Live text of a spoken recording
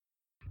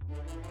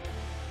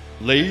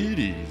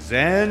Ladies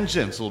and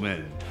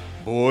gentlemen,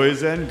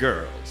 boys and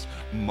girls,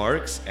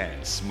 marks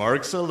and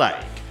smarks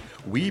alike,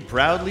 we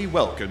proudly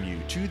welcome you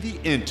to the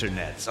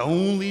internet's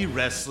only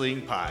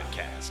wrestling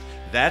podcast.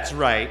 That's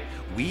right,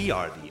 we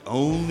are the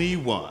only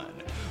one.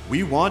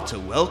 We want to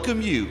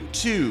welcome you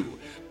to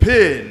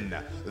Pin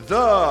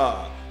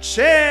the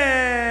Champ!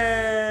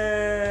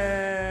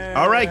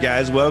 All right,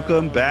 guys,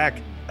 welcome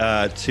back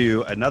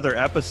to another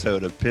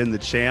episode of Pin the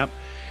Champ.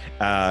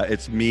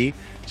 It's me,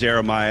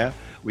 Jeremiah.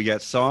 We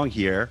got Song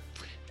here,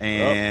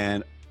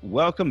 and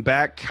welcome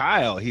back,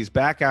 Kyle. He's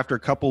back after a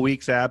couple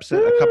weeks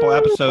absent, a couple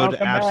episode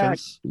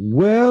absence.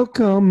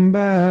 Welcome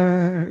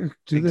back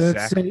to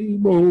that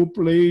same old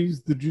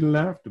place that you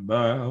laughed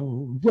about.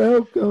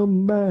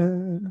 Welcome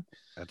back.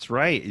 That's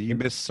right. You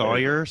missed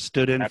Sawyer,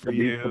 stood in for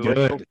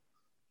you.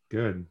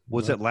 Good.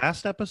 Was it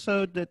last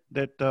episode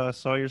that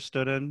Sawyer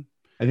stood in?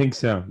 I think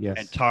so, yes.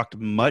 And talked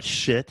much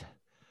shit.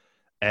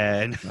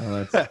 And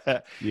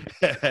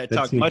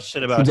talked much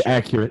shit about you.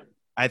 Accurate.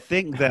 I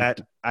think that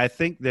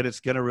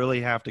it's gonna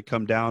really have to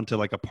come down to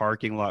like a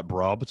parking lot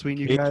brawl between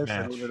you guys.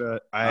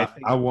 I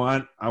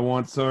want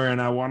Sawyer,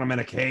 and I want him in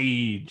a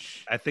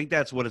cage. I think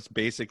that's what it's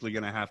basically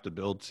gonna have to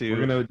build to.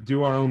 We're gonna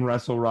do our own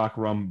Wrestle Rock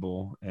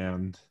Rumble,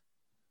 and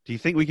do you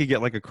think we could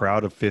get like a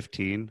crowd of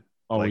 15?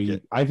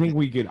 I think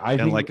we could. I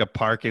think like a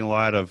parking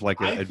lot of like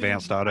an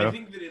advanced auto.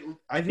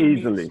 I think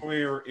easily.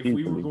 Sawyer, if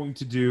we were going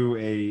to do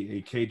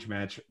a cage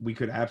match, we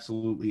could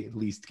absolutely at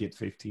least get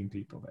 15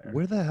 people there.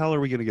 Where the hell are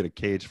we going to get a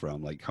cage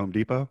from? Like Home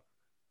Depot?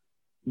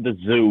 The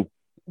zoo.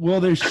 Well,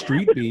 there's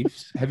Street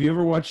Beefs. Have you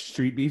ever watched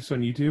Street Beefs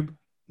on YouTube?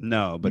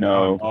 No, but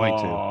no. I'm going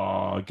to.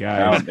 Oh,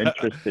 guys. I'm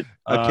interested.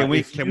 Can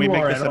we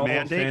make this a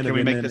mandate? Can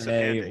we make this a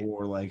mandate?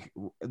 Or like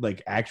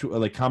actual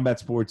like combat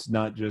sports,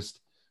 not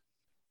just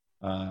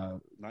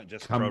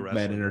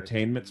combat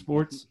entertainment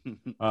sports.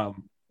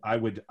 I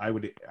would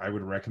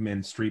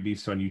recommend Street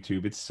Beefs on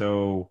YouTube. It's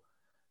so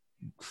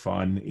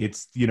fun.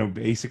 It's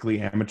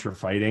basically amateur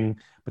fighting,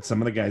 but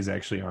some of the guys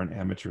actually aren't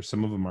amateur.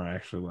 Some of them are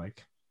actually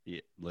like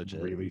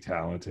legit, really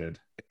talented.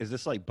 Is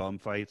this like bum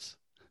fights?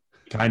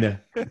 Kind of.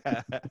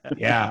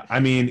 Yeah, I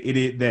mean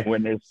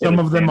some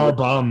of them are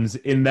bums.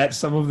 In that,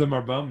 some of them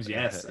are bums.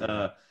 Yes.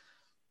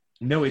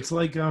 No, it's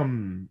like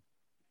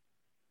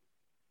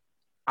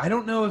I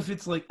don't know if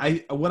it's like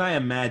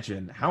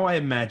how I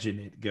imagine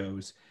it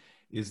goes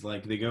is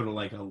like they go to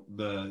like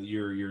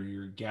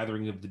your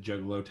gathering of the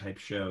Juggalo type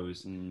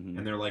shows,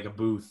 and they're like a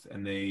booth,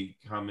 and they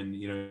come and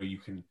you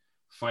can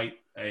fight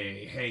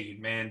hey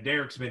man,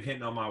 Derek's been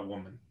hitting on my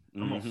woman.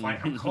 I'm gonna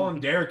fight. I'm calling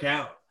Derek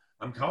out.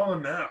 I'm calling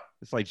him out.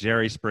 It's like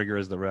Jerry Springer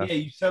is the ref. Yeah,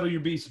 you settle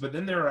your beefs, but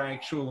then there are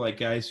actual like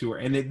guys who are,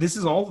 and this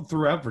is all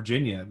throughout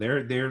Virginia.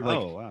 They're like,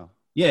 oh wow.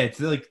 Yeah,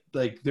 it's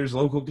like there's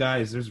local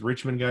guys, there's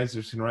Richmond guys,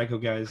 there's Henrico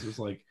guys, there's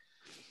like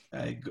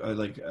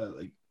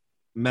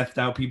methed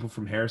out people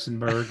from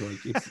Harrisonburg. Like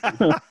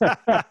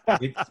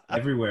it's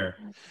everywhere,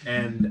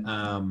 and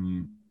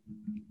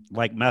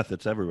like meth,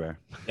 it's everywhere.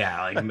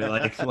 Yeah,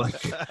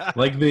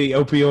 like the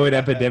opioid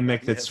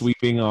epidemic that's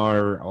sweeping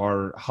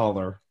our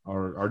holler,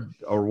 our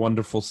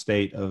wonderful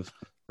state of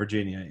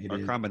Virginia. Our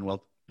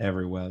Commonwealth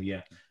everywhere.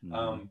 Yeah,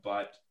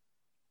 but.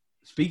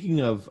 Speaking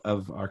of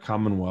our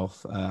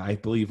Commonwealth, I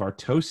believe our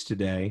toast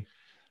today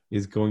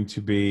is going to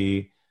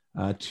be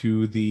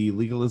to the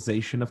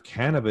legalization of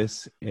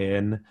cannabis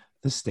in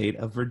the state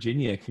of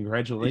Virginia.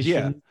 Congratulations.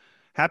 Yeah.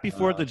 Happy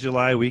 4th of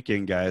July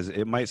weekend, guys.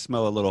 It might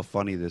smell a little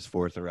funny this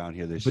 4th around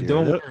here this year. But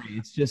don't worry.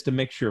 It's just a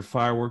mixture of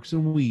fireworks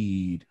and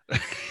weed.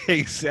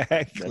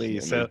 Exactly.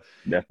 Definitely.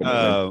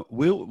 So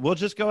we'll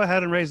just go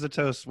ahead and raise the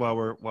toast while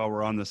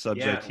we're on the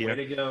subject here. Way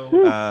to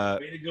go.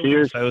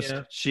 Cheers. Toast.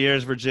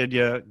 Cheers,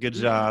 Virginia. Good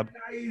job.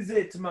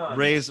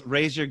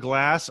 Raise your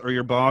glass or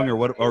your bong or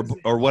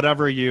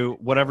whatever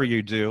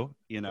you do.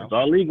 It's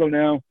all legal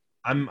now.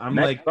 I'm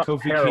like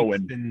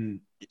Kofi Kingston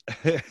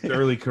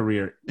early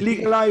career.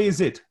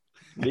 Legalize it.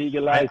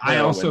 Legalize. I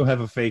also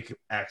have a fake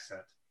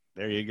accent.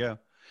 There you go.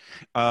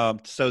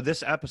 So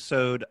this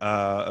episode,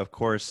 of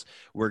course,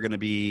 we're going to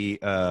be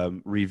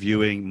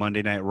reviewing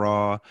Monday Night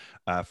Raw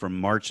from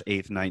March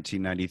 8th,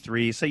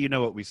 1993. So you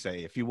know what we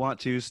say. If you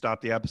want to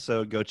stop the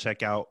episode, go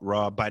check out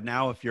Raw. By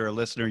now, if you're a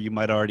listener, you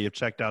might already have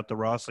checked out the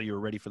Raw, so you were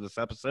ready for this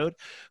episode.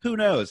 Who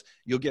knows?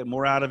 You'll get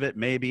more out of it,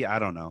 maybe. I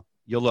don't know.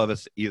 You'll love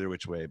us either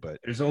which way. But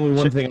there's only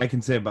one thing I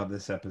can say about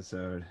this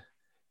episode.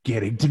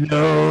 Getting to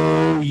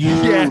know you.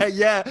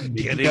 Yeah.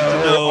 Getting to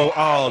know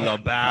all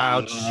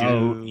about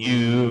you.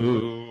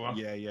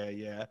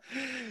 Yeah.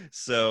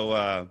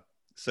 So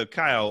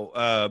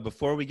Kyle,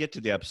 before we get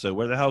to the episode,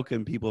 where the hell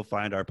can people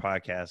find our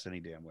podcast any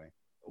damn way?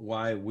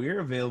 Why, we're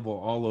available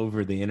all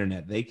over the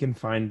internet. They can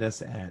find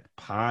us at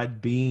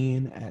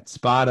Podbean, at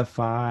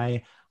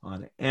Spotify,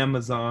 on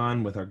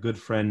Amazon with our good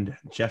friend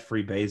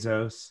Jeffrey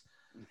Bezos.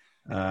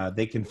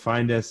 They can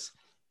find us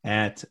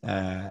at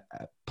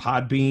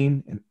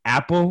Podbean and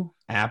Apple.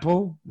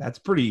 That's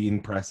pretty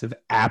impressive.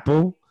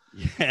 Apple.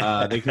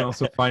 Yeah. They can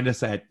also find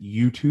us at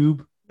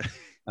YouTube.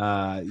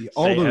 All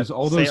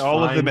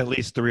of them at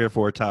least 3 or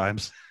 4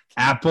 times.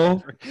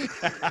 Apple,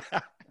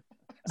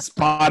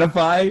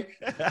 Spotify,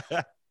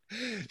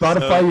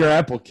 So, your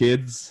Apple,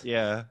 kids.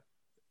 yeah.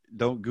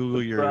 Don't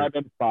Google your. Subscribe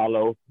and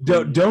follow.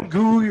 Don't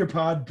Google your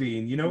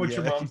Podbean. You know what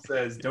your Yeah. mom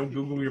says. Don't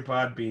Google your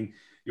Podbean.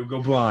 You'll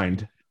go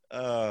blind.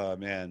 Oh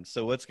man!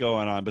 So what's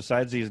going on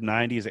besides these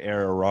 '90s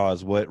era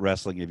Raws? What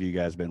wrestling have you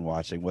guys been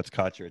watching? What's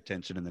caught your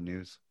attention in the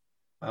news?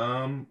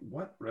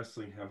 What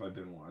wrestling have I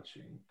been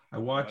watching? I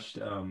watched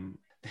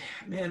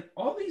man,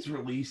 all these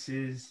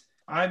releases.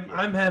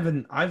 I've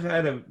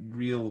had a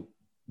real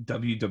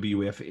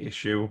WWF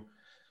issue.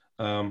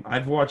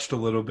 I've watched a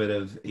little bit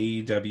of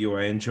AEW.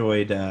 I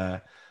enjoyed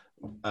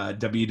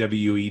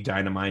WWE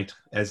Dynamite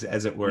as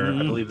it were.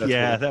 I believe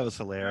that's that was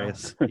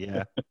hilarious.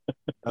 Yeah,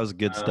 that was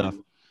good stuff.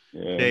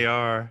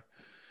 Yeah. JR.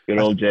 Good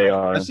old JR.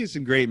 I've seen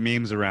some great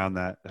memes around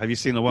that. Have you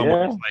seen the one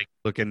where it's like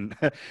looking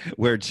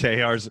where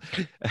JR's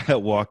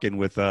walking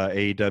with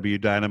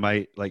AEW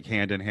Dynamite like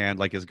hand in hand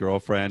like his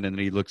girlfriend, and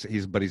then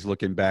he's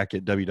looking back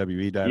at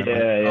WWE Dynamite.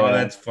 Yeah. Oh,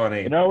 that's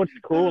funny. You know what's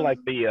cool? Like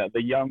the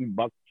Young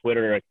Buck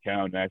Twitter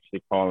account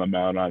actually call them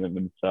out on it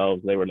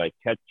themselves. They were like,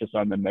 "Catch us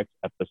on the next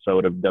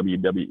episode of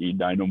WWE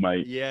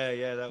Dynamite."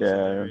 Yeah, that was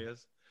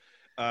hilarious.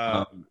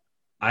 I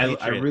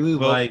really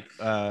like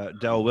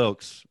Del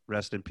Wilkes,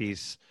 rest in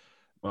peace.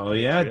 Oh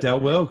yeah, Del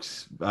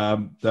Wilkes,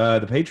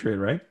 the Patriot,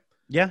 right?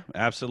 Yeah,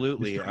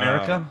 absolutely. Mr.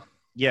 America.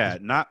 Yeah,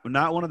 not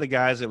one of the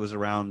guys that was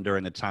around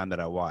during the time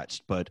that I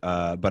watched, but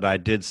I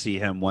did see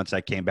him once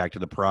I came back to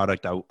the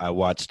product. I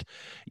watched,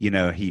 he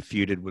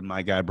feuded with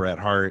my guy Bret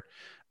Hart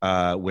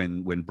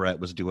when Bret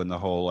was doing the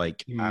whole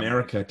like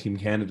Team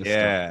Canada.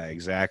 Yeah, stuff.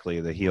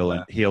 exactly. The heel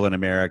in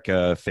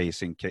America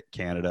facing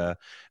Canada.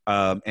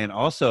 And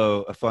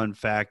also a fun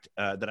fact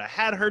that I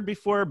had heard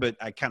before, but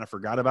I kind of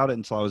forgot about it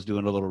until I was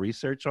doing a little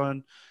research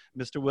on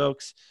Mr.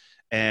 Wilkes.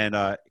 And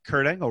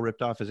Kurt Angle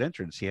ripped off his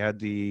entrance. He had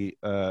the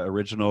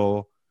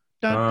original.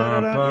 Yep.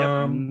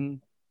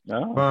 And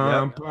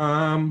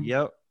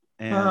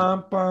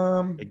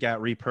it got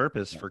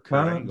repurposed for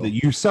Kurt Angle.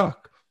 You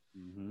suck.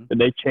 Did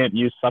they chant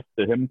 "You suck"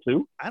 to him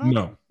too? I don't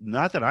know.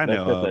 Not that I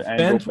know of.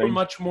 Fans were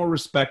much more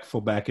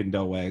respectful back in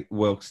Del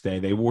Wilkes' day.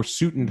 They wore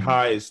suit and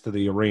ties to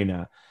the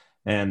arena,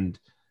 and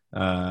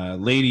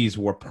ladies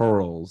wore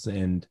pearls,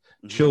 and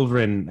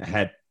children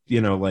had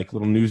like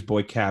little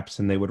newsboy caps,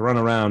 and they would run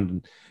around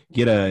and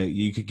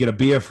you could get a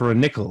beer for a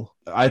nickel.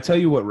 I tell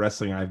you what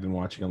wrestling I've been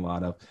watching a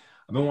lot of.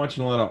 I've been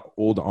watching a lot of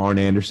old Arn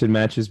Anderson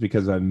matches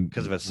because of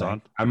his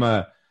son.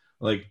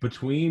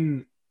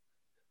 Between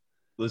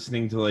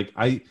listening to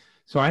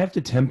I have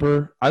to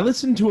temper. I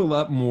listen to a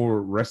lot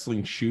more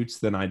wrestling shoots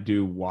than I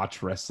do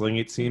watch wrestling.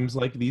 It seems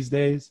like these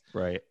days,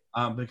 right?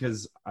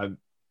 Because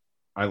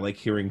I like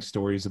hearing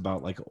stories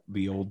about like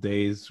the old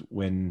days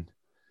when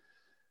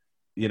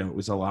it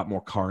was a lot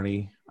more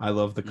carny. I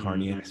love the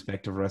carny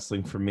aspect of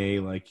wrestling for me.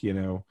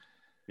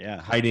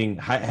 Having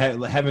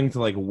to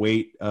like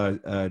weight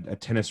a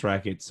tennis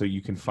racket so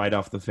you can fight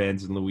off the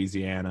fans in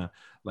Louisiana.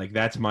 Like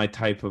that's my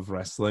type of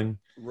wrestling.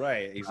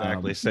 Right,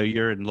 exactly. So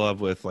you're in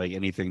love with like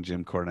anything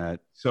Jim Cornette.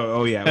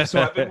 So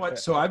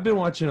I've been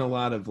watching a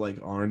lot of like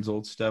Arn's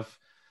old stuff,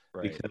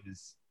 right?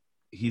 Because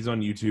he's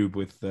on YouTube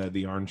with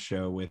the Arn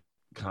Show with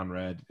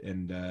Conrad,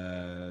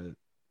 and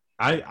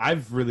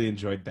I've really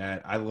enjoyed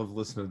that. I love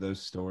listening to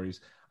those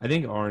stories. I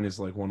think Arn is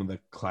like one of the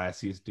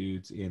classiest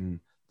dudes in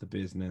the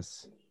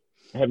business.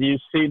 Have you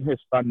seen his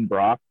son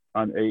Brock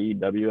on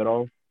AEW at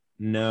all?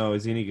 No,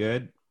 is he any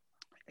good?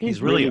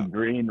 He's really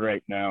green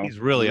right now. He's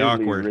really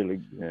awkward.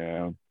 Really,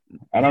 yeah.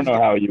 I don't know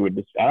how you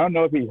would. I don't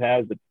know if he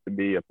has it to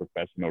be a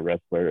professional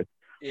wrestler.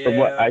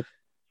 Yeah.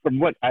 From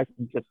what I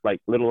can just like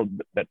little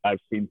that I've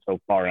seen so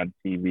far on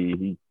TV,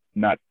 he's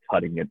not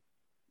cutting it.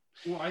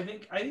 Well, I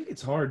think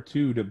it's hard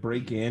too to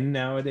break in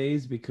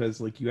nowadays because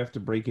like you have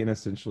to break in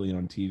essentially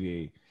on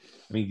TV.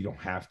 I mean, you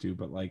don't have to,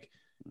 but like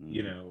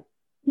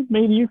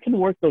maybe you can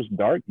work those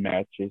dark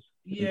matches.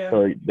 Yeah.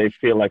 So they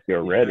feel like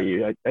they're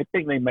ready. I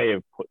think they might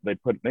have put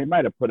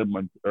him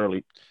on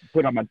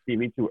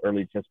TV too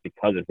early just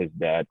because of his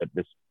dad at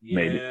this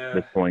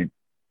point.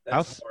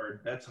 That's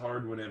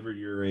hard whenever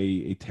you're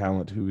a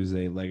talent who is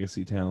a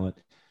legacy talent.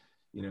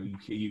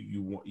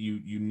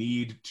 You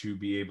need to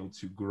be able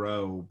to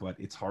grow, but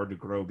it's hard to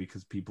grow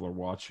because people are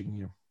watching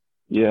you.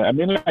 Yeah, I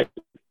mean, like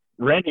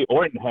Randy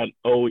Orton had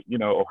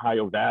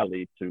Ohio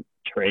Valley to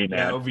train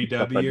at. OVW.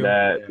 Stuff like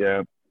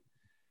that.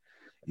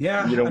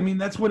 Yeah, I mean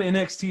that's what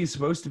NXT is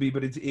supposed to be,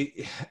 but it's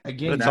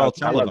all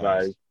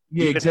televised.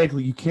 Yeah,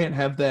 exactly. You can't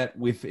have that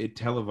with it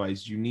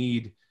televised. You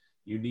need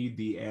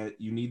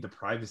the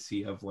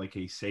privacy of like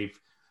a safe.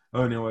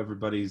 Oh no,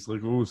 everybody's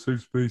like, oh,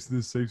 safe space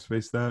this, safe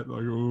space that,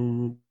 like,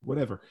 oh,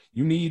 whatever.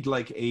 You need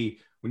like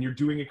when you're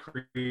doing a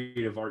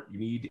creative art, you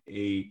need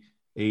a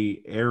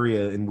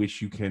area in which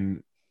you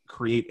can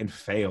create and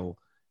fail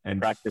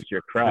and practice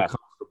your craft.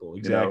 Comfortable,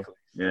 exactly.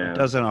 Yeah. It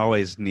doesn't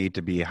always need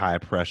to be high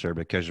pressure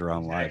because you're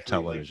on live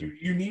television.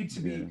 Like you need to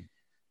be,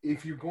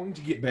 if you're going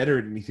to get better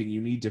at anything, you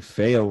need to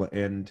fail,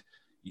 and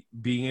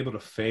being able to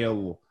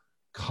fail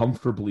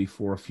comfortably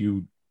for a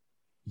few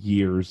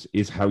years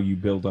is how you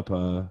build up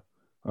a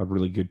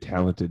really good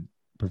talented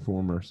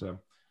performer. So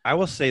I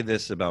will say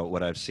this about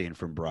what I've seen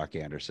from Brock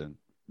Anderson.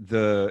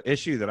 The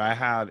issue that I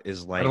have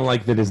is like I don't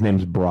like that his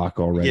name's Brock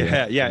already.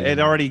 Yeah. It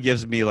already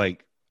gives me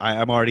like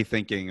I'm already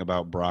thinking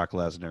about Brock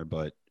Lesnar.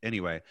 But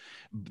anyway,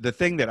 the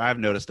thing that I've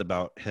noticed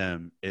about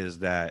him is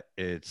that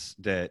it's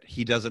that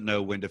he doesn't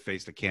know when to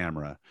face the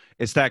camera.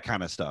 It's that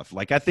kind of stuff.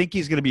 Like I think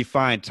he's going to be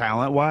fine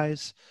talent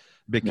wise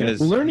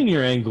because learning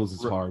your angles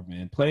is hard,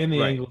 man. Playing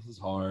the angles is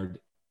hard.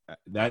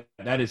 That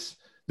is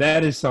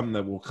something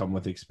that will come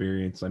with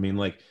experience. I mean,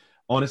 like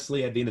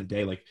honestly, at the end of the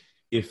day, like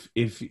if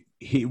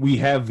we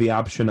have the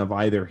option of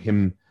either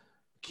him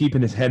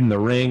keeping his head in the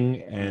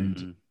ring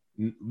and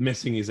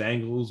missing his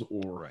angles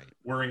or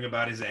worrying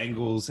about his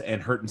angles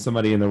and hurting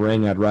somebody in the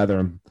ring, I'd rather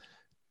him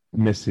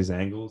miss his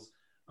angles.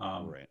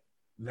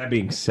 That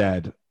being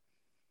said,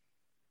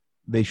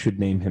 they should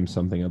name him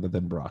something other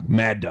than Brock.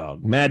 Mad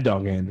Dog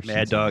Anderson.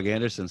 Mad Dog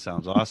Anderson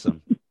sounds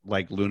awesome.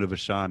 Like Luna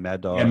Vachon, Mad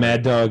Dog. Yeah,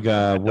 Mad Dog.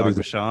 What is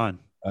Vachon?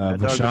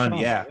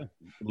 Vachon, yeah.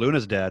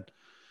 Luna's dead.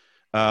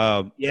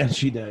 Yeah,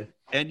 she died.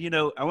 And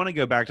I want to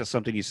go back to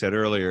something you said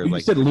earlier. You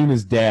said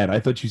Luna's dad. I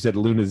thought you said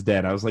Luna's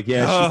dead. I was like,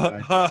 yeah,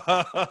 she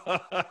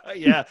died.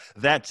 Yeah,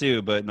 that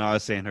too. But no, I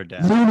was saying her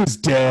dad. Luna's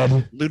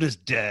dead. Luna's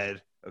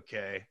dead.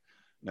 Okay.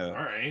 No. All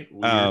right.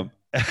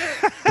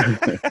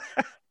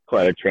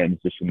 Quite a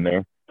transition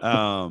there.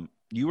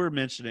 You were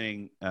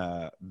mentioning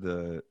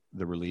the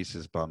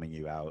releases bumming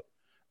you out,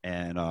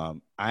 and I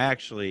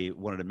actually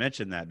wanted to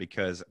mention that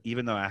because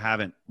even though I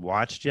haven't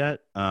watched yet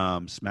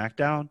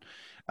SmackDown.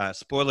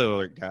 Spoiler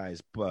alert,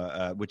 guys,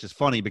 but which is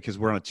funny because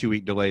we're on a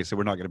 2-week delay, so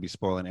we're not going to be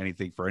spoiling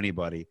anything for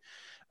anybody.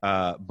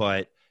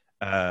 But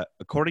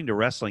according to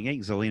Wrestling Inc.,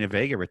 Zelina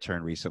Vega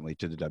returned recently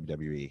to the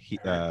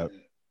WWE.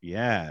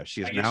 Yeah,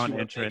 she is now an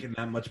entrant. Making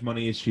that much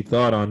money as she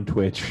thought on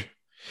Twitch.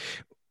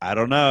 I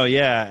don't know.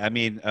 Yeah, I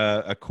mean,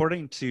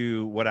 according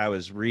to what I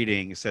was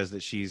reading, it says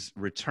that she's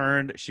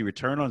returned. She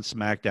returned on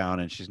SmackDown,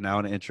 and she's now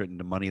an entrant in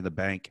the Money in the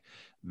Bank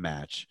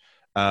match.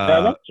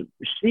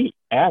 She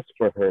asked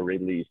for her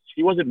release.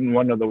 She wasn't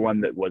one of the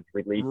one that was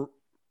released.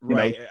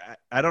 Right.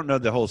 I don't know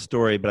the whole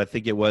story, but I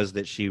think it was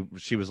that she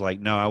was like,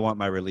 no, I want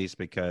my release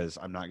because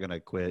I'm not going to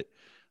quit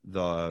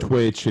the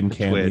Twitch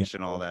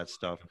and all that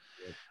stuff.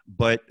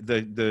 But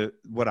the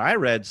what I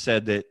read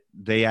said that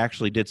they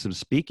actually did some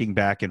speaking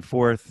back and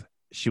forth.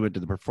 She went to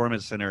the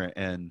Performance Center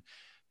and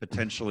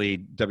potentially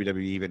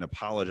WWE even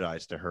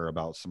apologized to her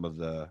about some of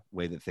the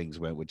way that things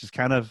went, which is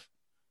kind of,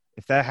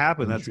 if that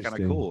happened, that's kind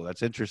of cool.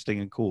 That's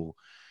interesting and cool.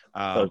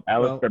 So is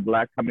Aleister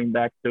Black coming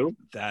back too?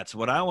 That's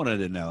what I wanted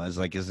to know. Is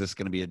this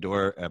going to be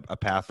a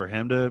path for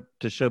him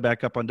to show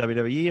back up on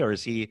WWE, or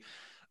is he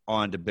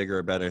on to bigger,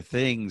 or better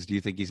things? Do you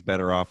think he's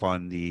better off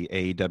on the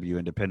AEW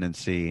independent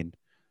scene?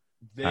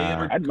 They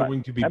are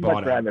going to be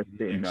bought out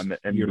in the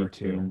next year or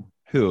two.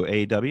 Who,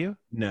 AEW?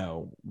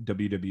 No,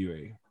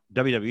 WWE.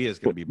 WWE is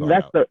going to be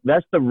bought out.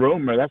 That's the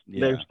rumor.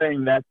 They're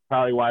saying that's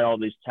probably why all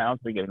these towns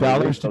are getting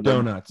dollars to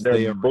donuts.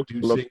 Their books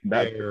look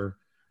better.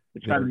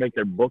 They're trying to make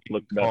their book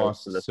look better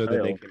so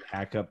that they can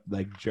hack up,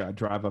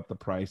 drive up the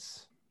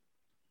price.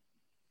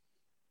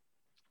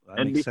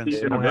 That makes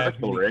sense. They don't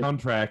have any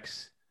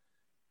contracts.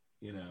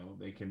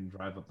 They can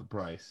drive up the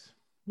price.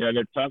 Yeah,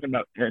 they're talking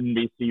about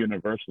NBC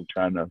Universal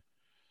trying to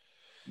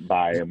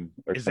buy him.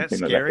 Is that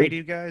scary to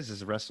you guys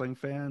as wrestling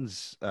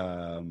fans?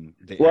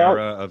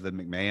 Era of the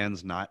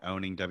McMahons not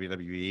owning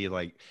WWE.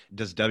 Like,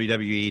 does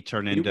WWE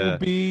turn into? It will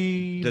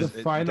be the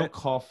final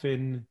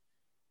coffin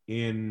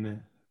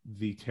in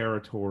the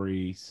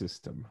territory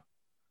system.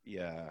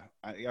 Yeah,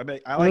 I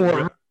like.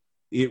 Or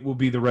it will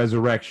be the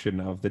resurrection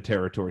of the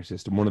territory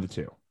system. One of the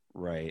two.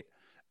 Right.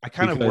 I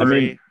kind of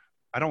worry.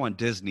 I don't want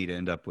Disney to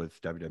end up with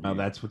WWE. No,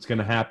 that's what's going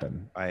to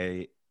happen.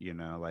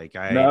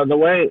 No, the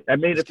way,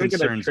 if they're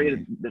going to treat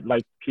it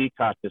like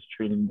Peacock is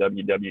treating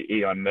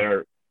WWE on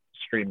their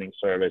streaming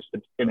service,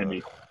 it's going to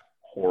be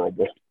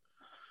horrible,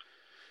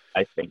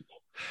 I think.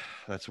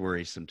 That's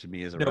worrisome to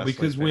me as a wrestling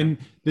because fan.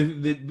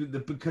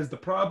 Because the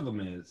problem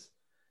is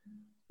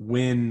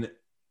when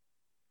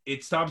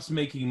it stops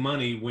making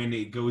money when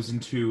it goes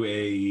into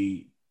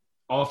a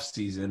off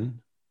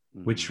season,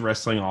 which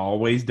wrestling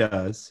always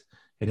does.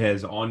 It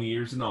has on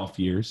years and off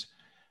years.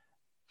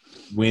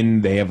 When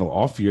they have an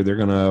off year, they're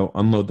going to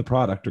unload the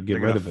product or get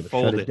rid of it,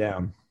 shut it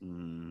down.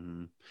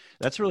 Mm-hmm.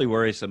 That's really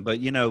worrisome. But,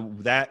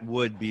 that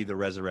would be the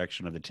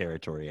resurrection of the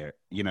territory.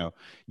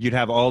 You'd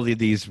have all of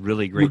these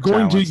really great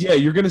talents.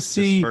 You're going to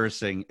see.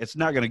 Dispersing. It's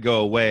not going to go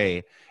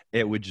away.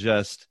 It would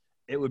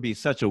be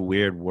such a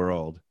weird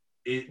world.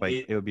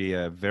 It would be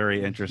a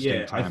very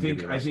interesting time.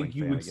 I think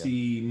you would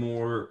see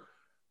more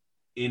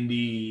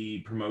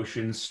indie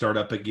promotions start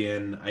up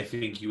again. I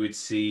think you would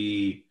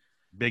see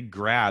big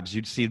grabs.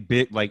 You'd see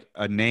like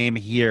a name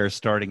here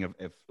starting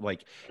if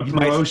like a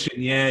promotion.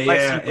 See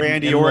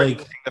Randy Orton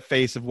being the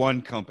face of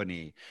one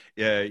company.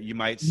 Yeah, you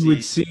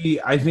would see.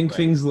 I think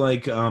things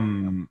like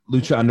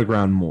Lucha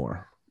Underground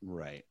more.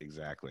 Right,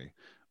 exactly.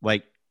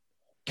 Like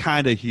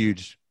kind of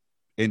huge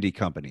indie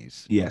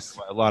companies. Yes,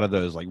 a lot of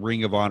those like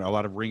Ring of Honor, a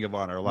lot of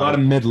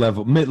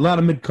mid-level, a lot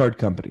of mid-card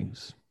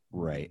companies.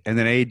 Right. And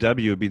then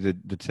AEW would be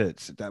the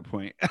tits at that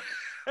point.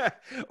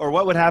 Or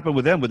what would happen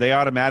with them? Would they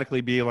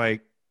automatically be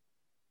like,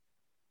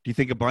 do you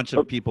think a bunch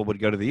of people would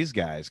go to these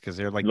guys? Because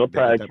they're like, they'll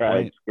probably at that try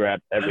point. and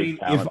scrap every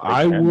talent.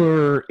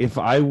 If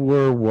I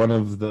were one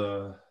of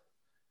the,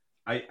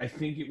 I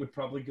think it would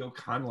probably go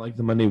kind of like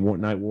the Monday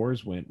Night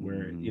Wars went,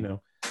 where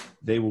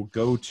they will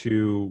go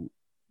to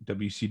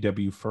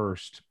WCW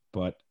first,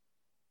 but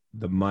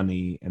the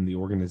money and the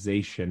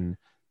organization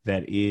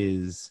that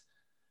is,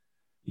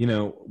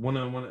 one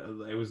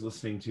I was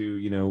listening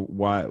to,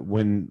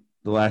 when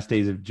the last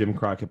days of Jim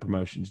Crockett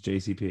Promotions,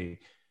 JCP,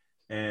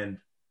 and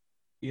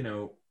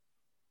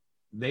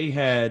they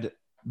had,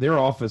 their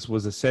office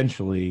was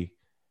essentially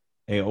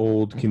a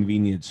old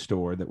convenience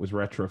store that was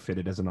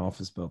retrofitted as an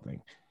office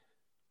building.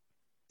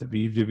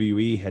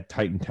 WWE had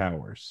Titan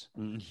Towers.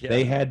 Yeah.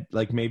 They had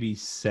like maybe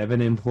 7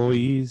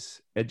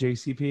 employees at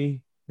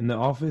JCP in the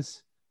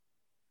office.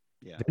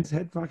 Yeah. Vince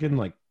had fucking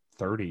like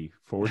 30,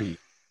 40.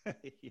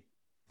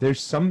 There's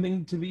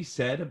something to be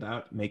said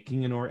about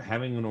making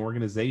having an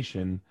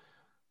organization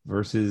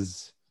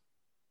versus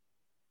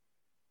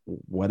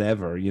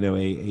whatever,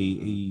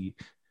 a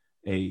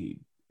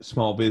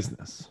small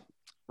business.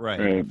 Right.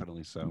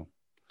 Definitely so.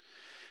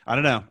 I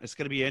don't know. It's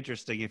going to be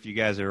interesting if you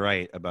guys are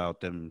right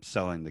about them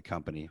selling the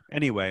company.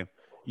 Anyway,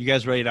 you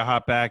guys ready to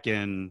hop back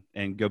and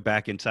go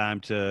back in time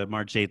to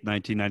March 8th,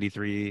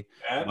 1993,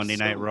 Absolutely. Monday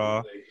Night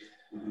Raw?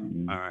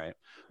 All right.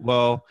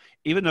 Well,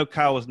 even though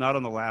Kyle was not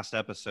on the last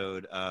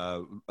episode,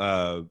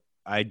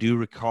 I do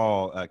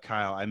recall,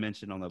 Kyle, I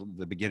mentioned on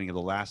the beginning of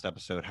the last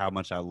episode how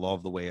much I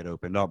love the way it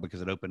opened up,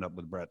 because it opened up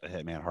with Bret the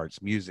Hitman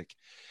Hart's music.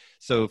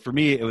 So for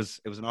me, it was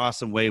an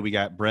awesome way. We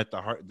got Bret the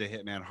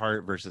Hitman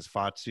Hart versus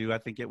Fatu, I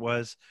think it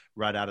was,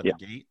 right out of the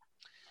gate.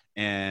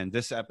 And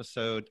this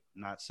episode,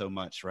 not so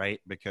much,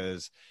 right?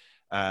 Because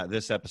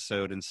this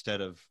episode,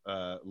 instead of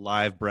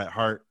live Bret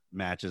Hart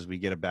matches, we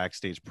get a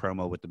backstage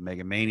promo with the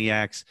Mega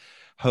Maniacs,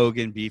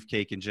 Hogan,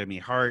 Beefcake, and Jimmy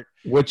Hart.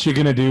 What you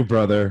gonna do,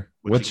 brother?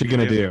 What you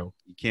gonna do?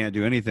 You can't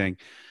do anything.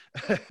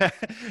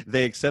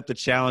 They accept the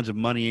challenge of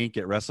Money Inc.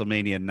 at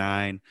WrestleMania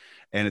 9.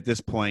 And at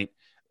this point,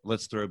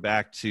 let's throw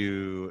back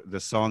to the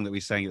song that we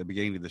sang at the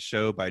beginning of the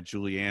show by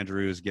Julie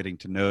Andrews, Getting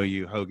to Know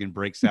You. Hogan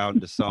breaks out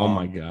into song. Oh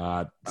my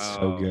God.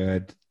 So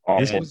good.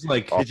 It was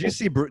like, did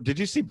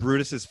you see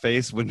Brutus's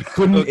face when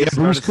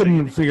Bruce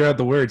couldn't figure out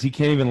the words? He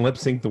can't even lip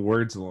sync the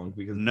words along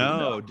because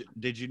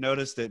Did you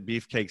notice that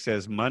Beefcake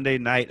says Monday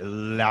night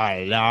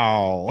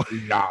la?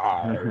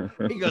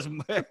 He goes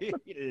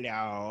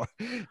no.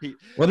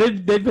 Well,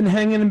 they've been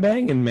hanging and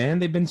banging, man.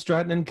 They've been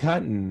strutting and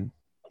cutting.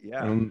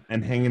 Yeah,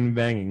 and hanging and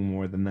banging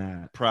more than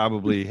that.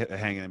 Probably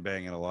hanging and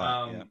banging a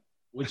lot.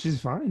 Which is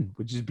fine,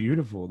 which is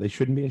beautiful. They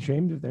shouldn't be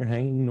ashamed if they're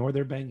hanging nor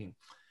they're banging.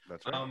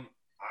 That's right.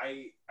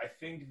 I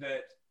think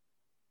that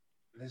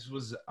this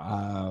was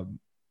a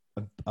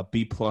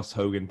B+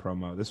 Hogan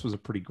promo. This was a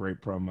pretty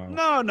great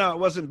promo. No, it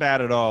wasn't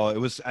bad at all. It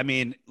was. I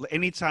mean,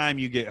 anytime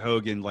you get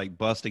Hogan like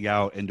busting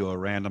out into a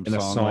random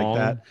song like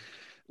that,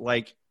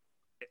 like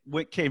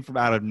what came from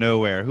out of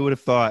nowhere? Who would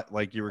have thought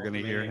like you were going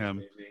to hear him?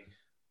 Baby.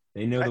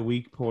 They know the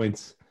weak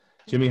points.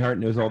 Jimmy Hart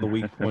knows all the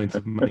weak points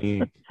of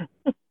Money Inc.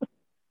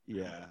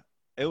 Yeah,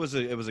 it was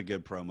a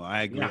good promo.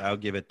 I agree. Yeah. I'll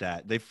give it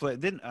that.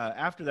 Then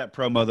after that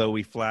promo though,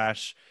 we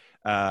flash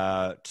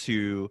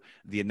to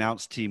the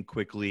announce team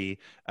quickly.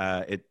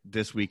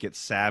 This week it's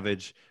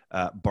Savage,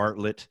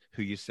 Bartlett,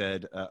 who you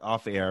said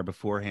off air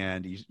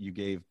beforehand. You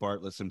gave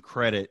Bartlett some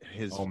credit.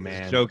 His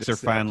jokes are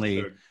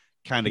finally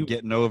kind of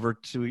getting over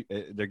to.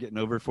 They're getting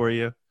over for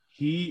you.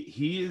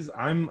 He is.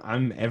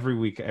 I'm every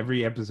week,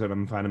 every episode,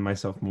 I'm finding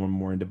myself more and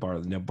more into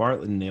Bartlett. Now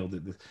Bartlett nailed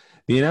it.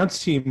 The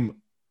announce team,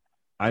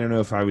 I don't know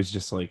if I was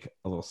just like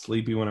a little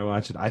sleepy when I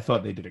watched it. I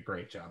thought they did a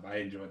great job. I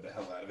enjoyed the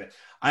hell out of it.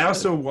 I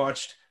also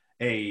watched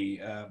a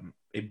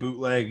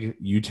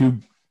bootleg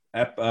YouTube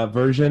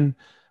version,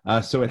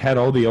 so it had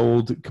all the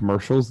old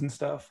commercials and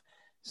stuff.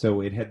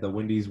 So it had the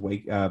Wendy's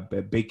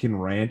bacon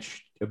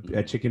ranch,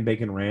 chicken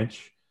bacon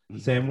ranch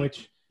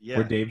sandwich. Yeah.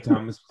 Where Dave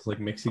Thomas was like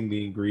mixing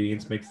the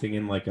ingredients, mixing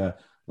in like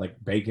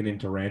bacon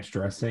into ranch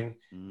dressing,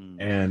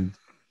 and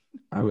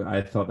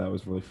I thought that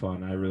was really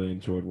fun. I really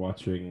enjoyed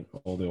watching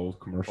all the old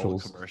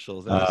commercials.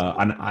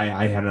 And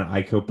I had an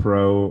Ico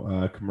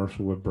Pro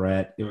commercial with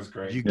Bret. It was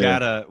great. You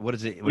gotta what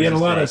is it? We had a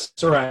lot of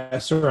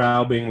Sir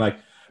Al being like,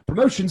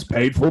 promotions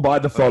paid for by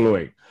the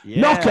following: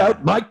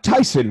 knockout Mike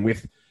Tyson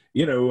with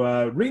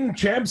ring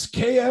champs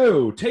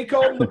KO, take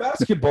on the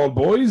basketball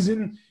boys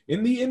in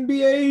the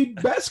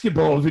NBA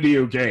basketball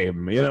video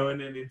game,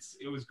 and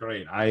it was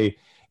great. I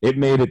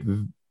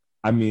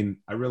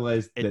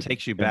realized that it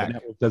takes you back. The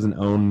network doesn't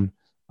own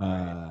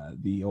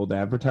the old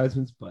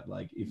advertisements, but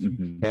like if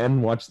you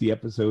can watch the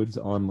episodes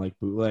on like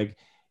bootleg,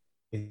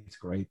 it's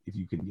great if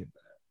you can get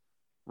that.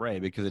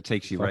 Right, because it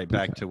takes you right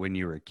back to when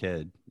you were a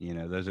kid.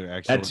 Those are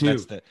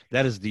actually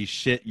that is the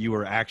shit you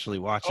were actually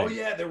watching. Oh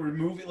yeah, they were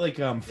moving like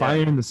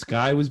Fire in the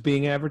Sky was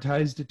being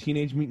advertised at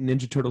Teenage Mutant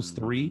Ninja Turtles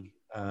 3,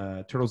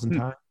 Turtles in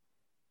Time.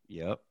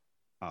 Yep.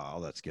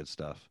 Oh, that's good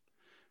stuff.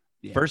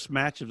 Yeah. First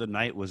match of the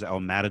night was El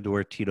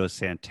Matador, Tito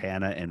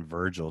Santana, and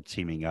Virgil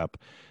teaming up.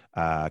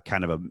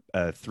 Kind of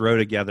a throw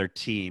together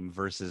team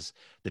versus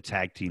the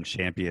tag team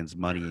champions,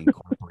 Money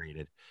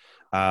Incorporated.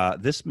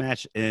 This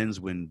match ends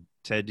when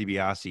Ted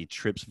DiBiase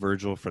trips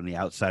Virgil from the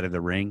outside of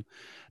the ring.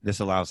 This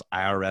allows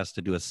IRS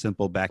to do a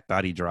simple back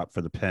body drop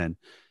for the pin.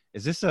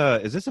 Is this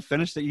a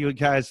finish that you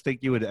guys think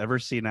you would ever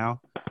see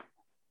now?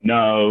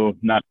 No,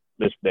 not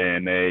this day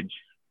and age.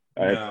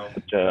 No,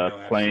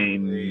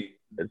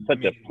 It's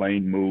such a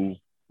plain move.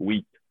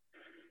 Weak.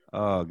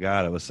 Oh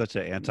God, it was such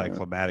an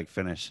anticlimactic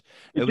finish.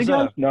 Did you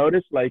guys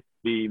notice like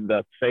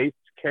the face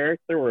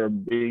character were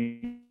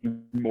being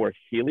more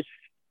heelish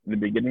in the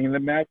beginning of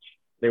the match?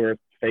 They were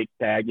fake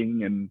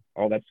tagging and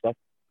all that stuff.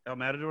 El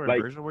Matador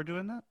and Virgil were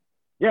doing that?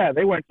 Yeah,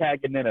 they weren't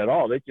tagging in at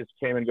all. They just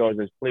came and goes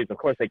as please. Of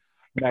course, they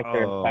back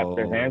there and clap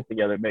their hands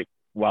together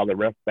while the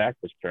ref back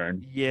was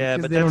turned. Yeah,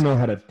 but they don't know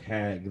how to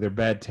tag. They're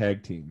bad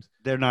tag teams.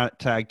 They're not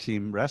tag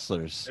team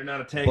wrestlers. They're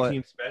not a tag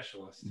team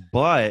specialist.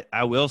 But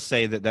I will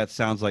say that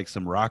sounds like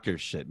some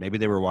Rockers shit. Maybe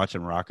they were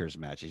watching Rockers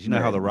matches. You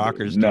know how the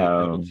Rockers do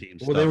double team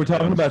stuff. Well, they were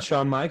talking about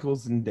Shawn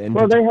Michaels and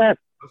well,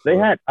 they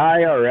had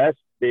IRS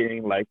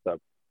being like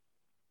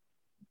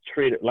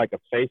treated like a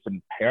face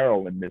in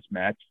peril in this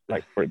match,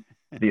 like for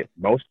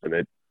most of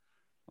it.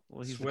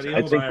 Well,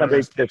 I think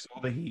somebody takes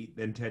all the heat.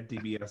 Then Ted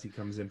DiBiase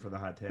comes in for the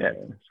hot tag. Yeah,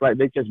 it's like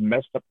they just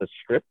messed up the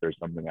script or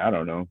something. I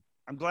don't know.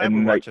 I'm glad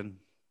we're watching.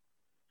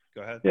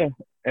 Go ahead. Yeah,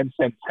 and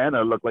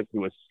Santana looked like he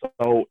was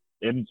so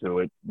into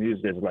it. He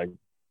was just like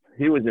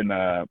he was in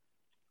what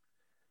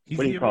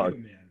do you call it?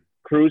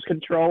 Cruise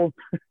control.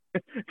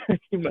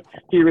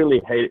 he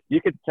really hated.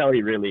 You could tell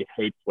he really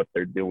hates what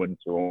they're doing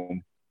to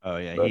him. Oh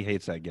yeah, he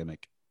hates that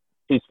gimmick.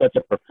 He's such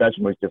a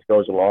professional. He just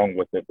goes along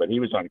with it. But he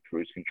was on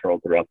cruise control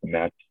throughout the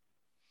match.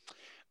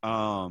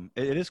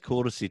 It is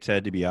cool to see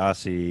Ted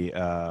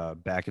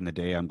DiBiase back in the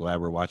day. I'm glad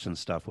we're watching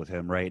stuff with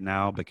him right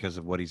now because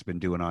of what he's been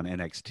doing on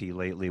NXT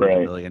lately with the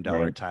 $1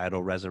 million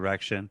title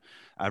resurrection.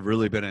 I've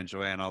really been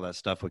enjoying all that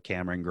stuff with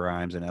Cameron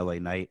Grimes and LA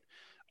Knight.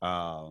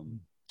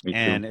 And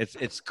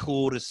it's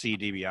cool to see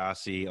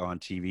DiBiase on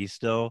TV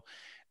still.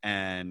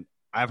 And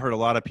I've heard a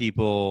lot of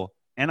people,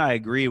 and I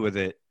agree with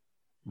it,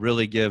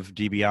 really give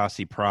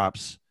DiBiase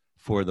props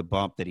for the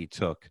bump that he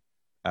took.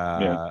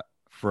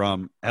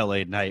 From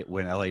LA Knight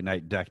when LA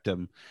Knight decked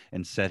him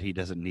and said he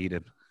doesn't need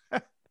him.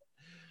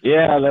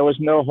 Yeah, there was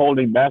no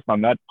holding back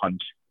on that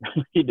punch.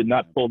 He did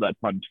not pull that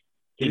punch.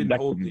 He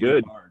decked him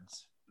good.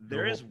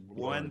 There is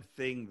one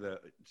thing that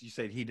you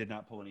said he did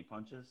not pull any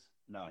punches.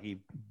 No, he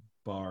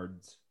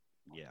bards.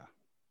 Yeah.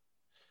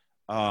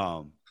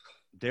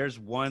 There's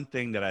one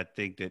thing that I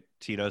think that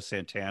Tito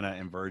Santana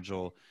and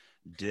Virgil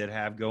did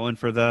have going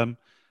for them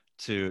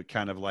to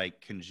kind of like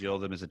congeal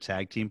them as a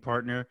tag team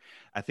partner.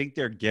 I think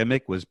their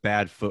gimmick was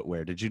bad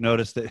footwear. Did you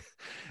notice that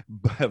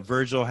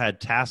Virgil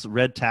had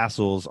red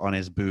tassels on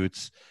his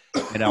boots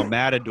and El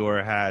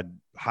Matador had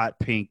hot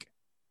pink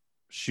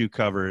shoe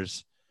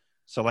covers?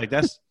 So like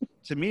that's,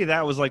 to me,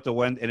 that was like the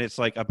one, and it's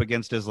like up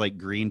against his like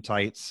green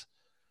tights.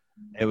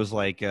 It was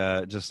like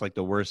just like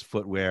the worst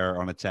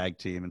footwear on a tag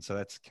team. And so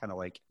that's kind of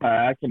like.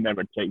 I can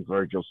never take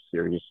Virgil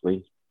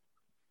seriously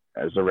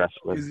as a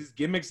wrestler. Because his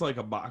gimmick's like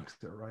a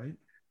boxer, right?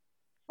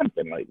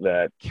 Something like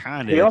that.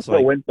 Kind of. He also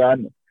went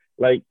on,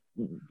 like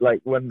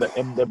when the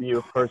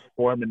NWO first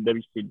formed in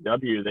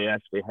WCW, they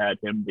actually had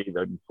him be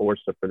the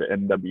enforcer for the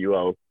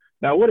NWO.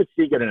 Now, what is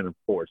he going to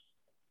enforce?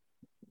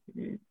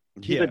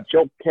 He's a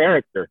joke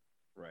character.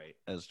 Right.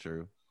 That's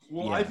true.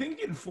 Well, I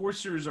think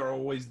enforcers are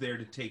always there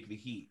to take the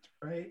heat,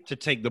 right? To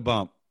take the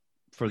bump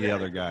for the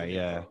other guy,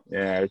 yeah.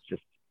 Yeah, it's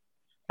just,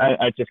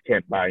 I just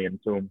can't buy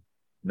into him.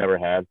 Never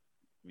have.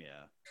 Yeah.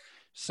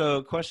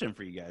 So, question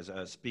for you guys.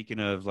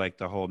 Speaking of like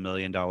the whole $1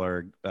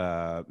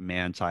 million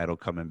man title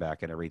coming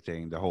back and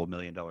everything, the whole $1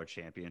 million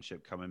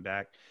championship coming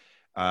back.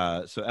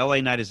 So,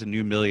 LA Knight is a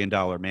new $1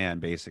 million man,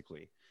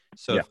 basically.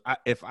 So,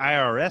 if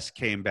IRS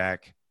came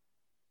back,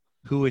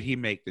 who would he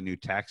make the new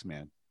tax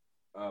man?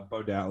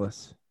 Bo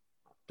Dallas.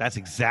 That's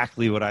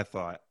exactly what I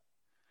thought.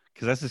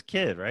 Because that's his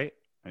kid, right?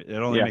 It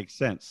only makes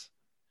sense.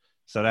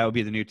 So, that would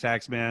be the new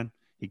tax man.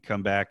 He'd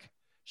come back,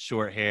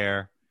 short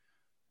hair,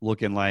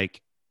 looking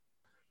like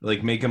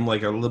make him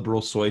like a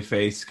liberal soy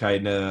face,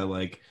 kind of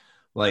like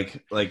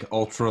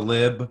ultra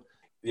lib,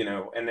 you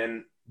know. And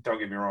then don't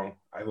get me wrong,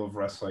 I love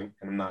wrestling,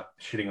 and I'm not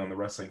shitting on the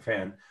wrestling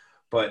fan,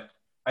 but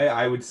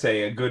I would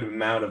say a good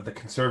amount of the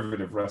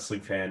conservative wrestling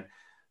fan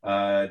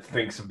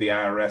thinks of the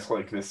IRS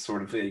like this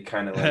sort of a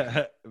kind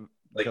of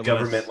like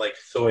government like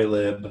soy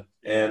lib,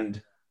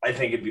 and I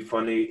think it'd be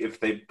funny if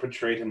they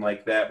portrayed him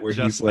like that, where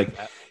he's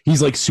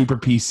like super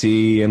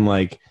PC and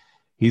like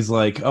he's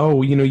like,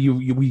 oh, you know,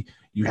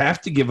 you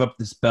have to give up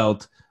this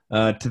belt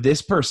to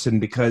this person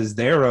because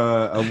they're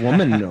a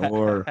woman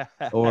or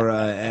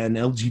an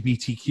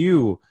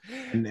LGBTQ.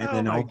 And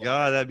oh my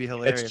God, that'd be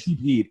hilarious. It's cheap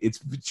heat. It's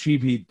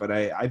cheap heat, but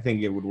I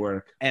think it would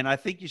work. And I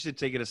think you should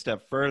take it a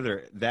step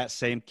further. That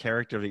same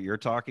character that you're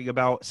talking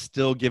about,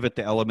 still give it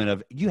the element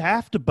of you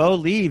have to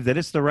believe that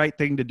it's the right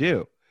thing to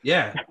do.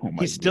 Yeah,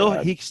 he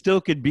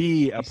still could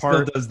be a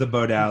part. Still does the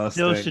Bo Dallas.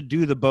 Still thing. should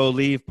do the Bo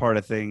Leave part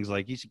of things.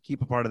 Like he should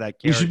keep a part of that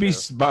character. He should be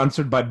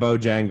sponsored by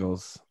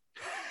Bojangles.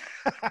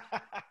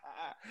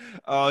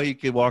 Oh, he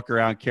could walk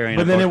around carrying.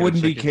 But then it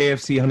wouldn't be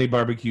KFC honey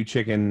barbecue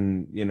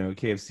chicken.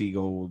 KFC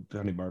gold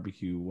honey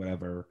barbecue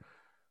whatever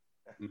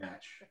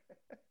match.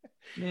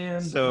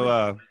 Man, so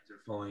are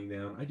falling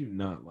down. I do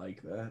not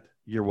like that.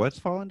 Your what's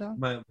falling down?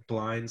 My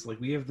blinds, like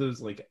we have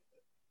those like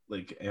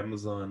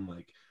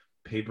Amazon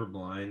paper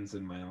blinds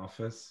in my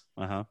office.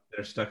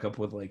 They're stuck up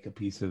with a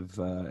piece of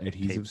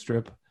adhesive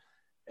strip,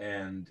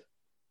 and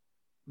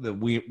the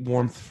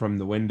warmth from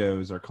the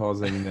windows are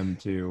causing them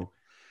to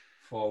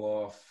fall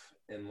off.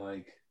 And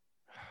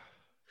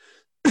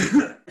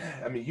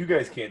I mean, you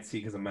guys can't see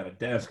because I'm at a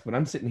desk, but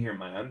I'm sitting here in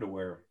my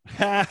underwear.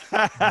 I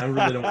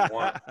really don't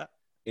want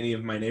any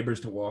of my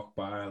neighbors to walk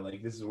by.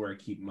 This is where I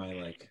keep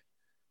my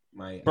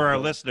my. For our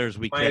listeners,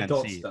 we can't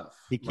adult see. Stuff.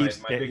 He keeps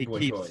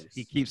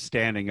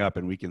standing up,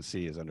 and we can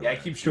see his underwear. Yeah,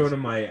 I keep showing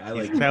him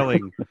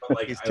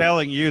he's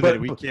telling you that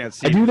we can't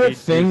see. I do that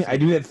thing. I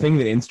do that thing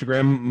that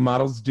Instagram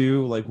models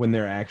do, when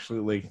they're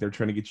actually they're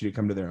trying to get you to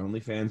come to their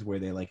OnlyFans, where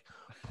they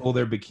pull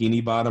their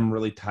bikini bottom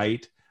really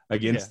tight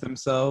against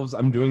themselves.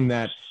 I'm doing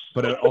that,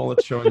 but all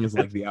it's showing is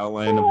the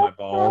outline of my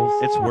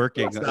balls. It's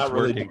working. It's not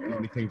really doing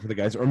anything for the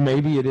guys, or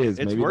maybe it is.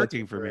 It's maybe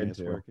working for me. It's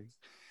working.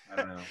 I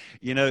don't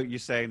know. You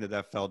saying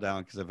that fell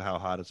down because of how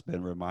hot it's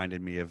been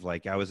reminded me of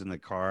I was in the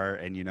car,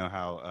 and you know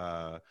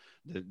how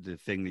the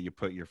thing that you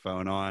put your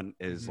phone on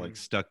is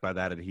stuck by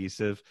that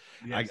adhesive.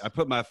 Yes. I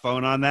put my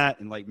phone on that,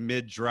 and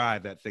mid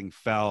drive that thing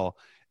fell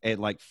and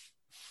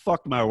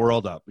fucked my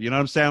world up. You know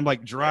what I'm saying?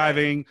 I'm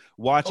driving,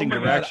 watching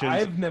directions. God,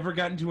 I've never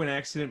gotten to an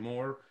accident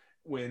more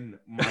when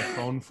my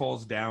phone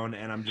falls down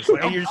and I'm just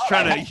and you're just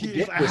trying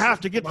to I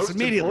have to get this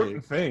immediately.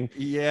 Thing.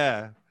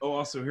 Yeah. Oh,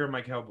 also here are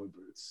my cowboy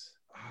boots.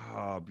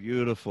 Oh,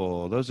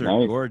 beautiful. Those are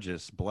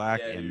gorgeous. Black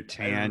and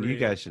tan. You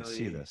guys should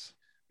see this.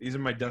 These are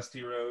my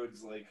Dusty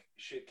Roads,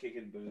 shit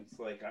kicking boots.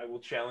 I will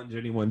challenge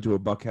anyone to a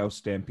Buckhouse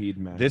Stampede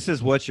match. This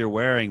is what you're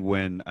wearing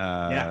when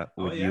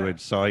you would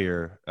saw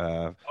your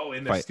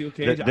in the steel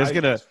cage. There's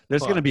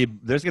gonna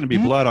be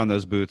blood on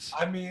those boots.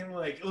 I mean,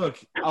 look,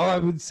 all I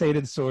would say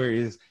to Sawyer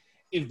is,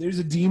 if there's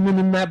a demon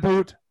in that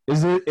boot,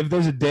 if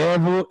there's a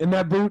devil in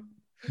that boot,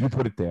 you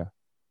put it there.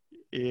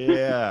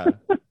 Yeah.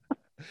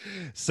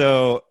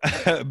 So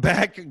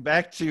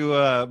back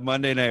to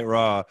Monday Night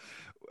Raw.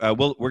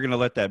 We're gonna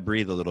let that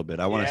breathe a little bit.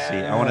 I want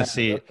to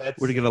see.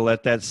 We're gonna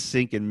let that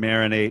sink and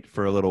marinate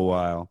for a little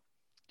while.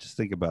 Just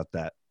think about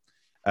that.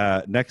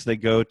 Next, they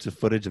go to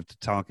footage of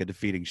Tatanka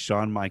defeating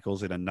Shawn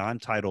Michaels in a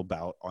non-title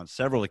bout on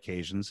several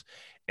occasions,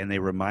 and they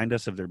remind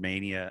us of their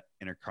Mania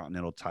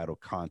Intercontinental title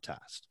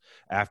contest.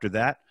 After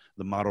that,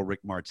 the model Rick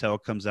Martel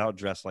comes out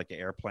dressed like an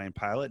airplane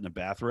pilot in a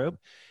bathrobe.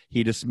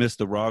 He dismissed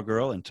the Raw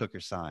girl and took her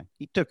sign.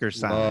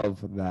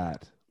 Love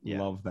that.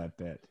 Yeah. Love that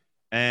bit.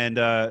 And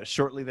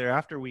shortly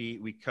thereafter,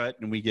 we cut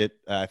and we get,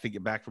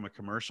 get back from a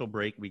commercial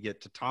break. We get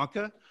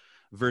Tatanka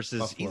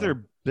versus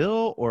either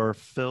Bill or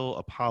Phil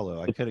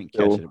Apollo. I couldn't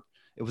catch it.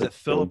 It was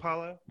Phil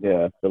Apollo?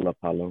 Yeah, Phil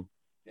Apollo.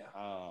 Yeah.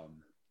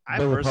 I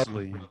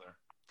personally...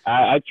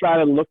 I tried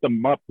to look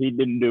him up. He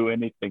didn't do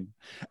anything.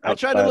 I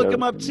tried to look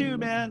him up too,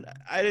 man.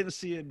 I didn't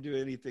see him do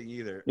anything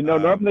either.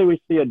 Normally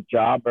we see a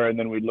jobber and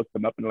then we look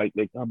them up and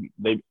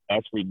they've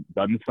actually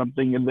done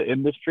something in the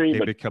industry.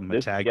 They become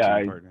a tag team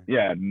partner.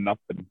 Yeah,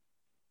 nothing.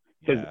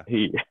 Yeah.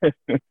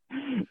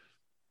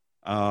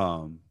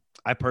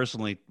 I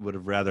personally would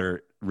have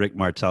rather Rick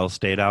Martel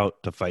stayed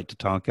out to fight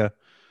Tatanka.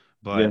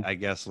 But I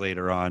guess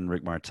later on,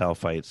 Rick Martel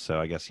fights, so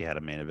I guess he had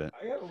a main event.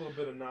 I got a little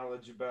bit of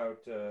knowledge about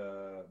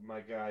my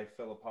guy,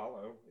 Phil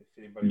Apollo. If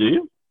anybody Do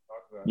you?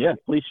 Talk about it.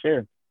 Please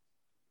share.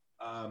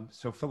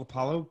 So Phil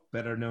Apollo,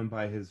 better known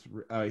by his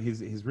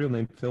real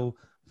name, Phil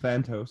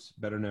Fantos,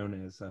 better known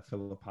as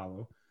Phil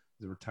Apollo,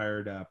 is a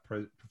retired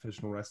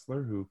professional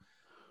wrestler who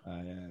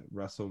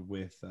wrestled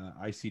with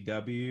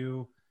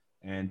ICW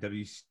and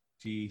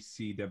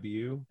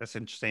WCCW. That's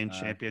interesting.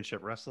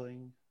 Championship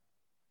Wrestling.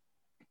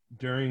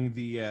 During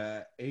the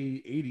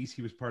 80s,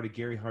 he was part of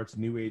Gary Hart's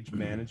New Age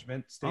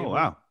Management stable. Oh,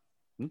 wow.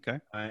 Okay.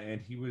 And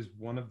he was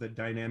one of the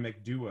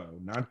dynamic duo,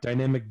 not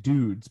dynamic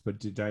dudes, but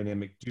the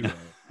dynamic duo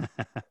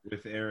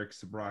with Eric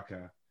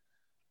Sabraka.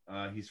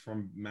 He's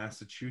from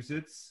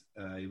Massachusetts.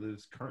 He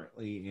lives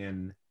currently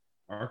in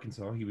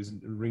Arkansas. He was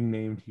ring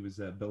named. He was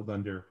billed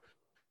under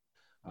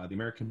the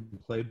American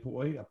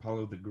Playboy,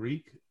 Apollo the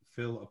Greek,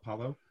 Phil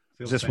Apollo.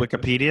 Phil Is this Santos,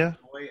 Wikipedia?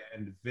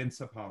 And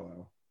Vince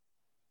Apollo.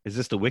 Is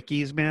this the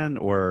wikis, man,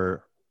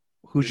 or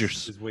who's your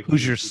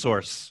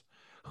source?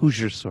 Who's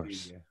your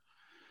source?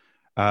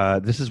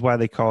 This is why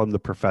they call him the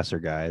professor,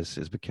 guys,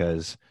 is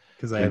because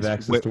I have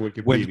access to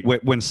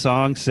Wikipedia. When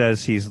Song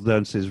says he's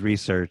done his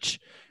research,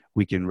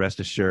 we can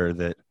rest assured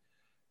that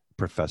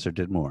Professor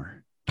did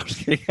more. I'm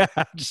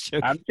just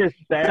kidding. I'm just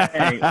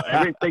saying,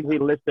 everything he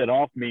listed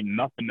off means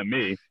nothing to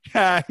me.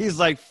 He's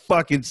like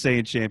fucking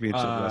saying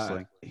championship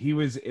wrestling. He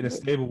was in a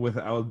stable with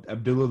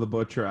Abdullah the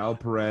Butcher, Al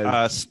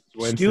Perez,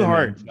 Stu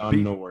Hart,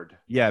 John Nord.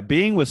 Yeah,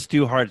 being with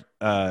Stu Hart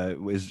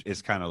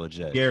is kind of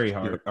legit. Gary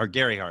Hart. Or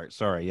Gary Hart.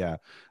 Sorry, yeah.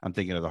 I'm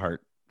thinking of the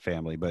Hart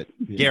family, but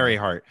Gary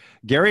Hart.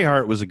 Gary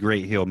Hart was a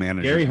great heel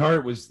manager. Gary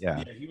Hart was,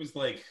 he was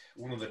like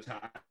one of the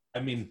top. I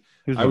mean,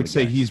 I would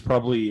say he's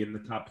probably in the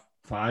top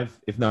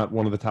 5, if not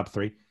one of the top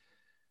 3.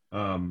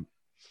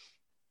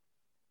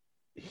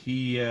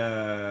 He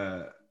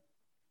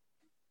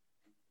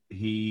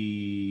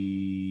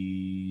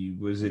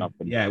was in,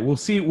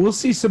 we'll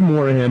see some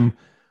more of him.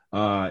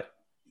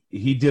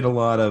 He did a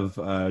lot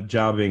of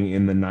jobbing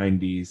in the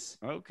 90s.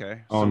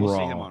 Okay. So we'll Raw.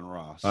 See him on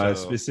Raw. So.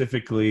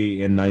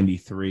 Specifically in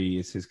 93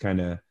 is his kind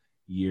of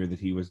year that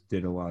he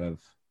did a lot of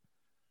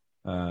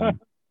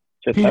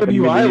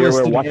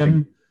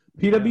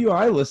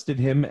PWI listed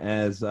him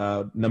as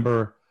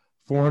number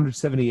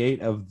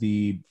 478 of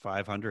the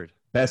 500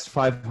 best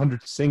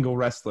 500 single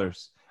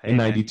wrestlers in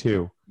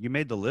 92. You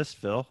made the list,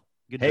 Phil.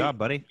 Good job,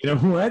 buddy. You know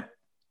what?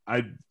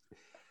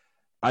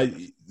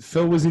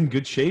 Phil was in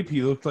good shape.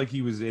 He looked like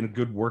he was in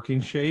good working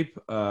shape.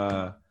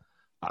 I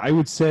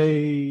would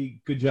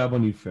say good job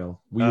on you, Phil.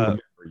 We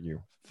remember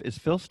you. Is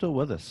Phil still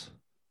with us?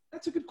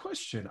 That's a good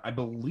question. I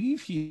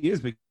believe he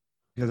is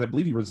because I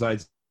believe he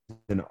resides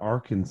in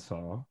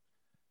Arkansas.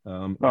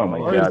 Oh my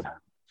God.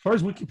 As far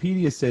as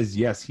Wikipedia says,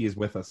 yes, he is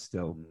with us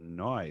still.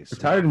 Nice.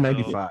 Retired in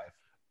 95.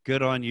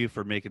 Good on you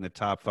for making the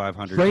top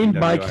 500. Trained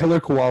by Killer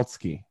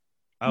Kowalski.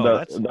 Oh,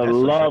 that's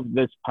love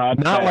this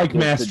podcast. Not like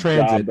Mass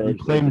Transit, who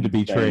claimed to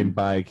be trained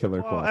by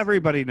Killer Kowalski.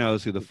 Everybody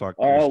knows who the fuck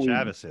Chris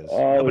Chavis is.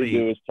 All we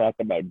do is talk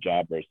about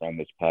jobbers on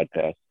this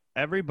podcast.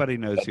 Everybody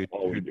knows who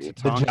the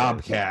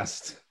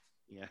Jobcast.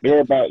 Yeah.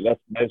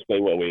 That's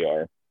basically what we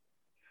are.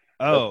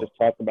 Let's just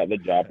talk about the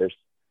jobbers.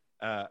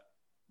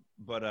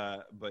 But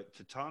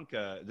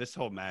Tatanka, this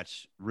whole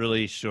match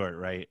really short,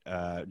 right?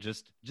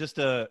 Just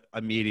a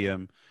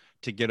medium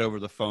to get over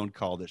the phone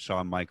call that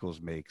Shawn Michaels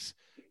makes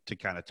to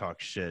kind of talk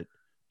shit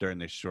during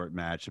this short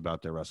match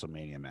about their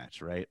WrestleMania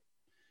match, right?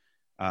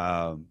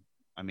 I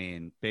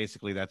mean,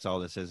 basically that's all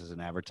this is an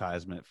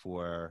advertisement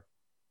for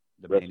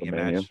the Mania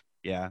match.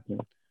 Yeah.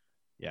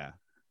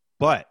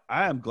 But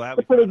I am glad.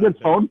 It's a pretty good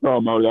phone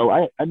promo, though.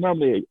 I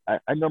normally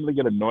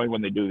get annoyed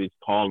when they do these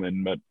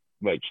call-in, but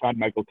like Shawn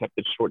Michaels kept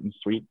it short and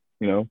sweet,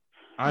 you know.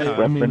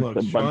 I mean,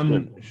 look,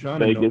 Shawn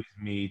annoys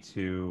me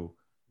to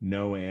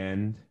no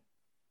end.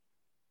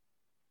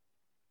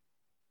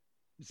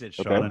 You said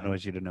Shawn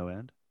annoys you to no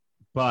end,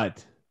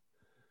 but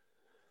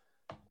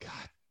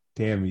God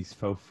damn, he's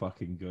so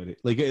fucking good at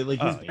his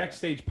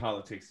backstage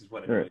politics is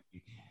what it would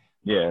be.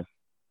 Yeah.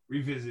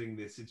 Revisiting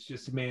this, it's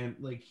just, man,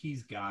 like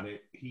he's got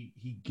it. He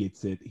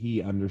gets it.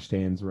 He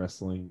understands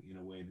wrestling in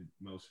a way that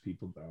most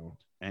people don't.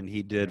 And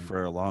he did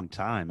for a long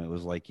time. It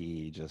was like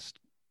he just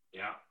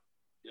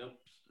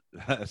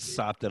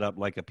sopped it up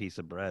like a piece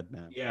of bread,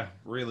 man. Yeah,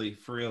 really,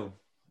 for real.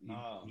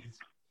 He's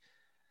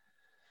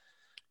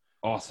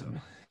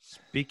awesome.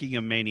 Speaking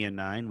of Mania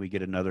 9, we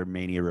get another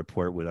Mania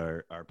report with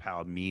our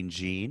pal Mean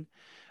Gene.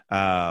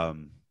 So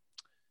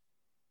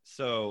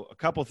a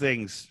couple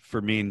things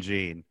for Mean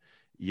Gene.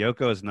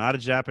 Yoko is not a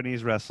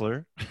Japanese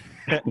wrestler,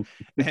 and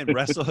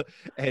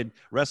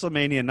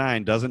WrestleMania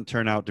 9 doesn't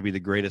turn out to be the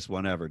greatest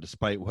one ever,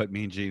 despite what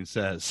Mean Gene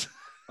says.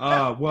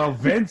 Well,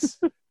 Vince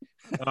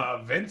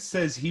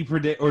says he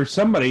or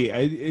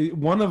somebody,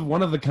 one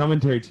of the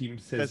commentary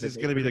teams says it's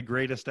going to be the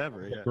greatest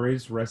ever, the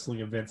greatest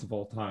wrestling events of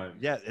all time.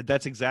 Yeah,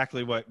 that's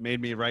exactly what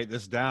made me write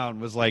this down.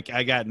 Was like,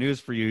 I got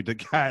news for you. The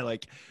guy,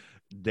 like,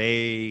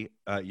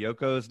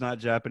 Yoko's not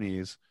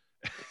Japanese,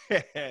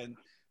 and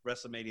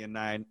WrestleMania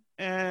 9.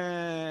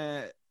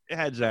 It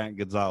had Giant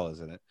Gonzalez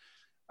in it.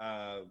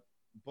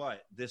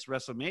 But this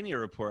WrestleMania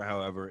report,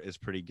 however, is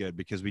pretty good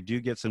because we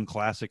do get some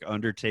classic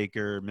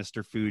Undertaker,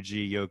 Mr.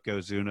 Fuji,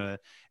 Yokozuna,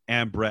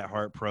 and Bret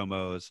Hart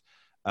promos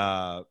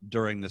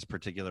during this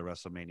particular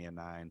WrestleMania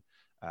 9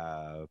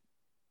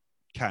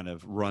 kind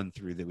of run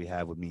through that we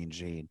have with Mean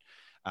Gene.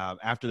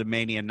 After the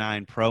Mania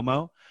 9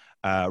 promo,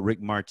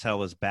 Rick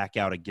Martel is back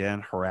out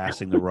again,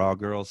 harassing the Raw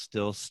girls,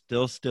 still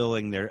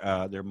stealing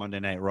their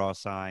Monday Night Raw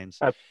signs.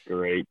 That's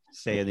great.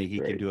 Saying that he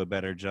can do a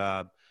better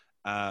job.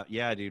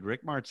 Yeah, dude,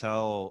 Rick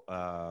Martel,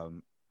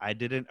 I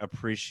didn't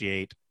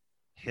appreciate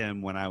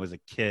him when I was a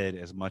kid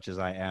as much as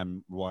I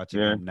am watching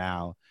him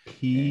now.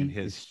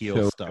 His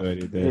heel stuff.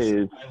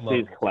 His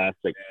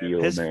classic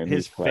heel, man.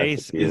 His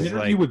face is like...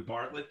 interview with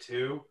Bartlett,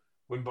 too,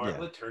 when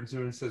Bartlett turns to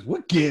him and says,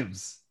 "What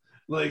gives?"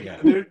 Like,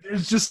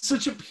 there's just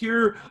such a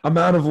pure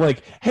amount of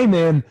like, hey,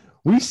 man,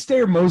 we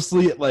stare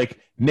mostly at like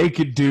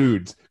naked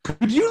dudes.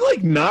 Could you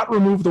like not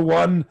remove the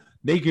one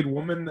naked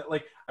woman that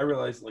like, I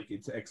realize like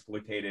it's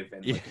exploitative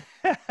and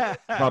like,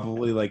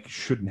 probably like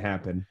shouldn't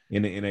happen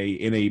in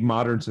a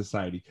modern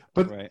society.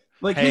 But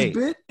like his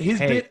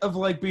bit of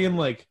like being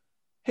like,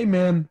 hey,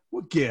 man,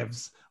 what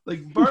gives?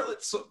 Like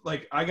Bartlett's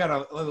like, I got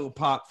a little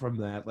pop from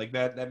that. Like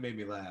that made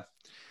me laugh.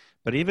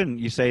 But even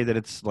you say that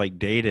it's like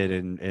dated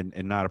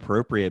and not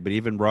appropriate, but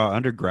even Raw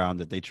Underground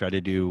that they tried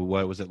to do,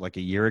 what was it, like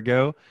a year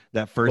ago?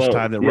 That first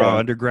time that Raw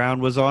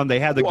Underground was on, they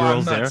had the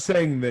girls there. I'm not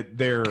saying that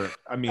they're,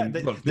 I mean,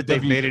 look, that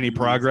they've made any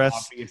progress.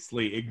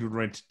 Obviously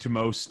ignorant to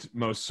most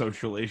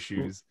social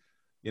issues.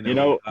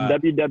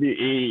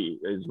 WWE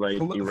is like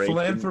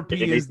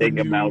philanthropy is the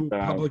new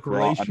public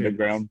relations,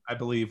 Underground. I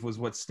believe was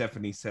what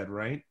Stephanie said,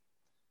 right?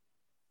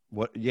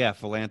 What? Yeah,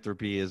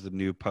 philanthropy is the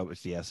new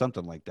public. Yeah,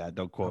 something like that.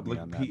 Don't quote me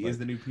on that. Is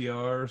the new PR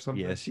or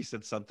something? Yeah, she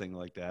said something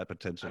like that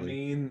potentially. I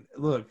mean,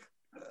 look,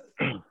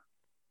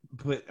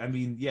 but I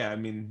mean, yeah, I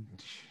mean,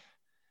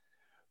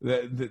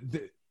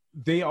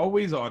 they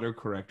always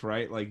autocorrect,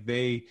 right? Like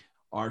they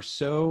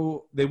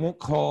won't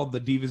call the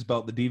Divas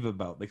belt the Diva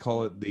belt. They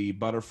call it the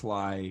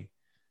butterfly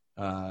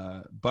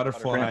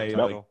like,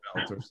 belt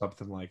or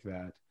something like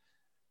that.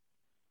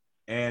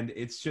 And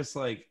it's just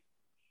like,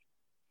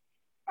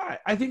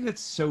 I think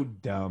that's so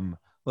dumb.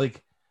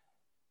 Like,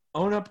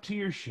 own up to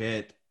your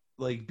shit.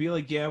 Like, be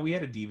like, yeah, we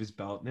had a Divas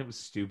belt and it was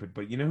stupid,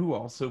 but you know who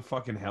also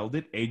fucking held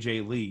it?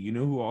 AJ Lee. You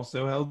know who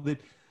also held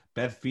it?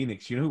 Beth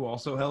Phoenix. You know who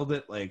also held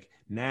it? Like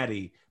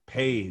Natty,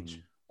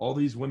 Paige, all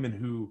these women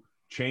who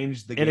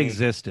changed the game. It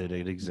existed,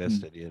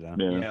 you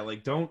know. Yeah,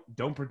 like don't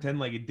pretend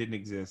like it didn't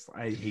exist.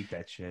 I hate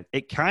that shit.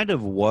 It kind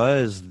of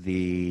was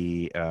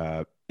the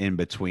in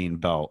between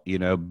belt, you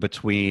know,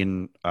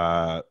 between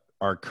our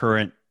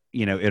current,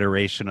 you know,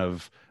 iteration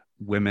of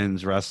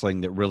women's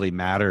wrestling that really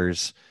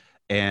matters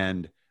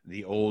and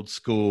the old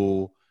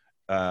school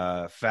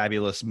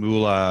fabulous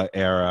Moolah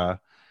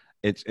era.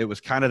 It was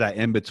kind of that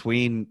in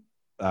between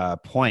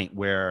point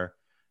where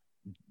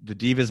the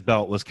Divas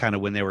belt was kind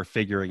of when they were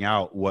figuring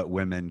out what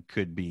women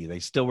could be. They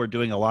still were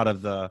doing a lot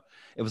of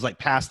it was like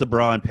past the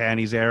bra and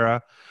panties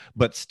era,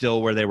 but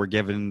still where they were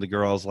giving the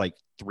girls like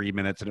 3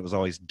 minutes and it was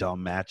always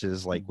dumb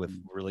matches, like with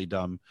really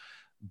dumb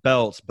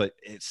belts, but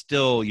it's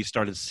still, you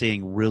started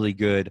seeing really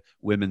good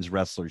women's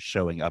wrestlers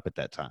showing up at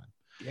that time.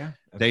 Yeah.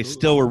 Absolutely. They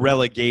still were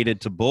relegated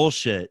to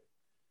bullshit,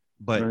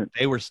 but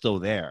they were still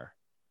there.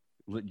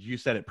 You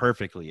said it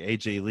perfectly.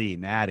 AJ Lee,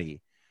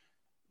 Natty,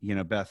 you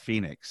know, Beth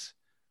Phoenix.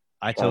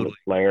 I totally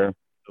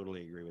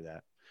agree with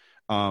that.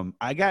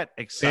 I got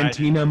excited.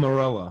 Santina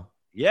Marella.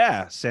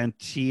 Yeah,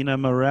 Santina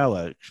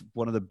Marella,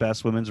 one of the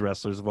best women's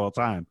wrestlers of all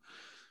time.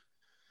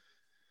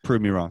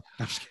 Prove me wrong.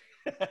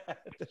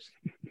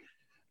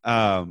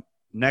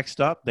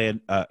 Next up,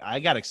 I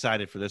got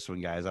excited for this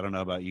one, guys. I don't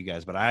know about you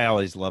guys, but I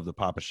always love the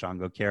Papa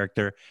Shango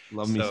character.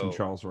 Love me some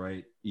Charles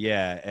Wright.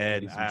 Yeah,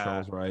 and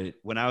Charles Wright.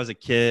 When I was a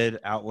kid,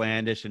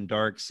 outlandish and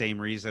dark, same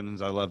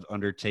reasons. I loved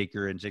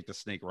Undertaker and Jake the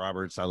Snake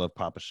Roberts. I love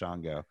Papa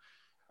Shango.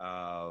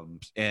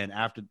 And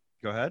after,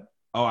 go ahead.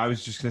 Oh, I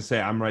was just gonna say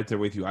I'm right there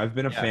with you. I've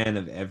been a fan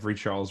of every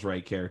Charles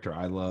Wright character.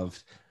 I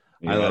loved.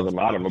 I loved a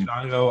lot of them.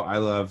 Shango. I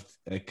loved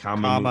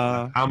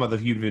Kama, the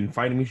Human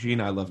Fighting Machine.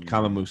 I loved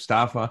Kama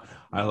Mustafa.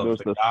 I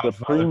loved the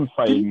Supreme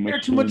Fighting Machine. Didn't care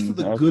too much for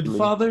the Good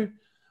Father,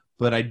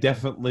 but I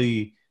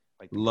definitely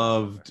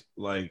loved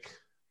like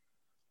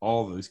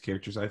all those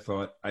characters. I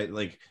feel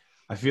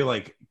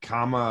like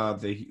Kama,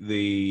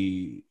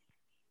 the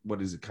what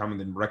is it,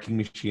 Kama the Wrecking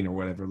Machine or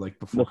whatever, like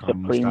before the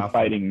Supreme Mustafa.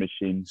 Fighting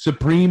Machine.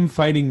 Supreme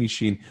Fighting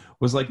Machine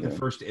was like the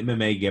first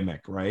MMA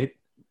gimmick, right?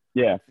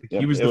 Yeah,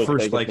 he was the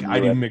first like I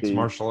do mixed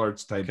martial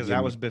arts type. Because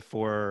that was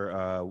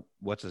before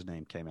what's his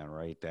name came out,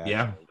 right?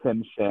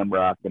 Ken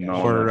Shamrock and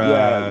all.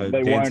 Or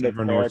they wanted a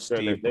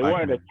character. They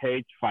wanted a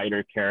cage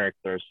fighter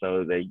character,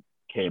 so they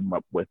came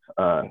up with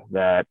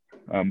that.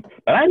 But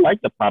I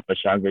like the Papa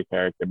Shango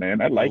character,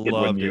 man. I like it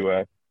when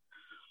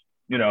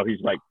you know,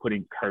 he's like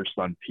putting curse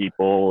on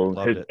people.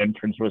 His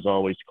entrance was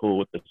always cool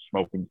with the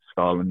smoking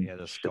skull and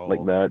shit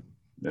like that.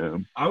 Yeah.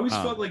 I always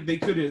felt like they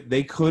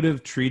could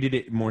have treated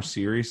it more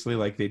seriously,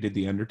 like they did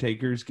the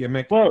Undertaker's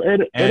gimmick. Well,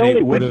 it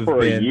only went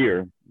for a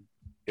year.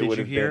 It would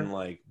have been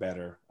like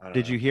better.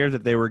 Did you hear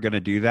that they were going to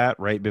do that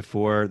right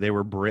before they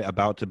were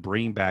about to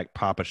bring back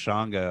Papa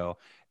Shango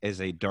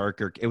as a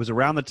darker? It was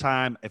around the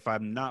time, if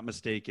I'm not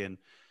mistaken,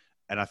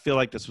 and I feel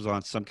like this was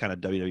on some kind of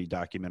WWE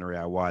documentary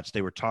I watched.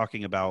 They were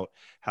talking about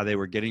how they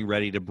were getting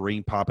ready to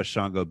bring Papa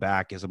Shango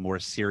back as a more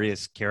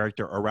serious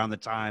character around the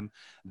time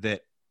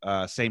that.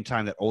 Same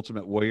time that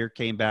Ultimate Warrior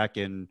came back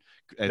and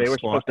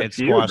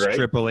squashed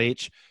Triple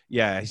H.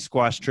 Yeah, he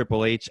squashed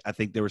Triple H. I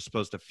think they were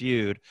supposed to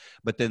feud,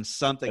 but then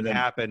something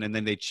happened, and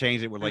then they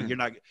changed it. We're like, you're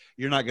not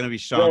going to be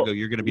Shango.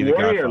 You're going to be the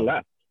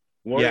Godfather.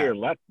 Warrior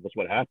left. That's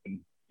what happened.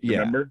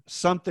 Remember?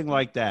 Something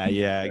like that.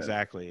 Yeah,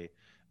 exactly.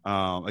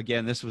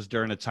 Again, this was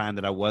during a time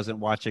that I wasn't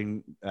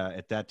watching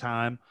at that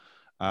time,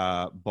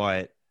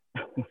 but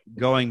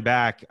going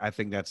back, I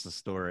think that's the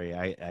story.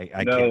 I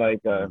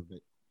can't.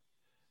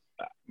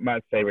 My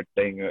favorite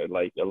thing,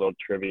 like a little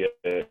trivia,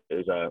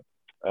 is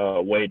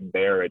Wade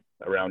Barrett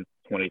around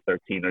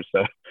 2013 or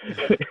so.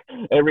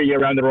 Every year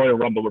around the Royal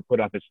Rumble would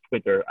put on his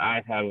Twitter,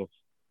 I have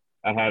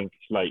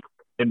like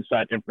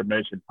inside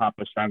information.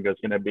 Papa Shango is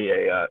going to be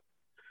a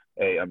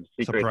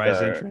secret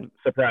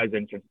surprise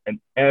entrance, and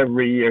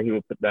every year he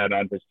would put that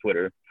on his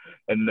Twitter,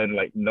 and then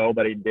like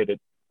nobody did it,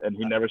 and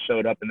he never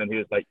showed up, and then he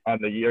was like on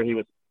the year he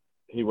was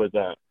he was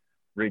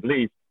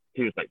released,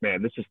 he was like,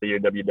 "Man, this is the year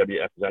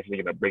WWF is actually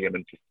going to bring him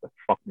in just to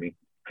fuck me."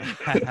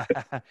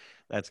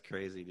 That's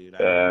crazy, dude.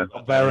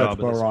 Barrett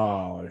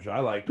Barrage. I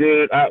like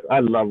dude. I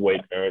love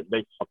Wade Barrett.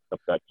 They fucked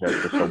up that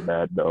character so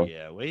bad, though.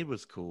 Yeah, Wade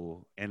was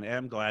cool, and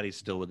I'm glad he's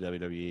still with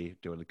WWE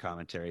doing the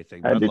commentary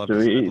thing. I'd love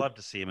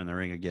to see him in the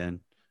ring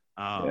again.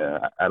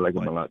 Yeah, I like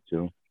him a lot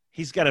too.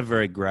 He's got a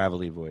very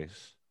gravelly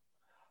voice.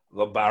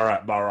 The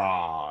Barrett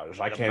Barrage.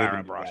 I can't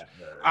even.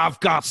 I've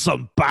got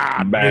some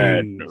bad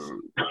news.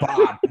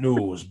 Bad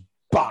news.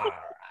 Bad.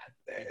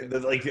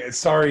 Like,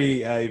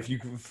 sorry if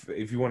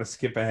you want to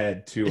skip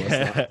ahead to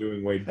us not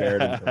doing Wade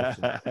Barrett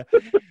impression.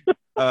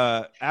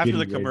 After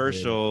the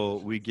commercial,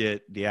 we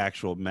get the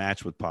actual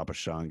match with Papa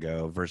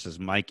Shango versus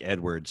Mike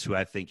Edwards, who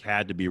I think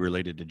had to be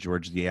related to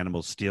George the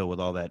Animal Steel with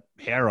all that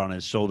hair on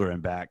his shoulder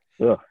and back.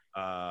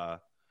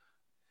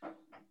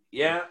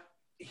 Yeah,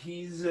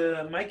 he's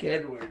Mike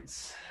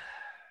Edwards.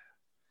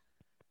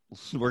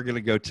 We're going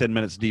to go 10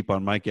 minutes deep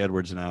on Mike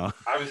Edwards now.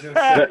 I was going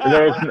to say,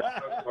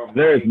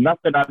 there's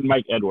nothing on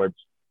Mike Edwards.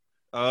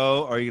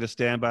 Oh, are you going to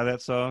stand by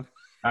that song?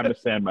 I'm going to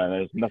stand by that.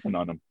 There's nothing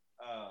on him.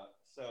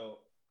 All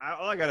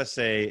I got to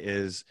say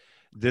is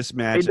this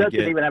match. He doesn't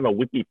even have a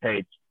wiki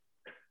page.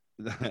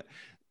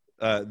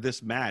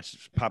 This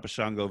match, Papa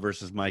Shango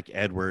versus Mike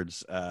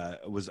Edwards,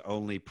 was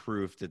only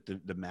proof that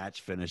the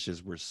match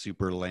finishes were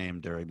super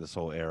lame during this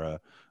whole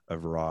era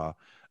of Raw.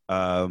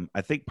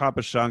 I think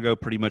Papa Shango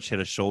pretty much hit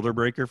a shoulder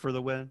breaker for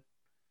the win,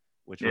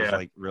 which was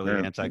like really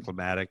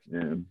anticlimactic.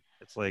 Yeah.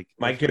 It's like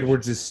Mike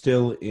Edwards is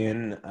still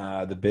in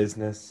the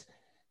business.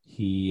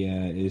 He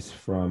is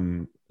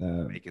from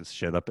making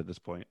shit up at this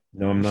point.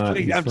 No, I'm not.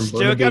 I'm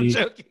joking.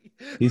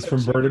 He's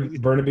from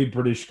Burnaby,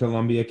 British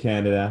Columbia,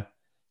 Canada.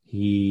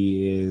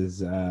 He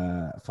is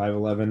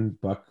 5'11",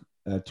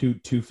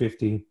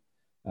 250.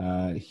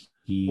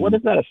 What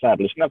does that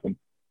establish? Nothing.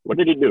 What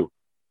did he do?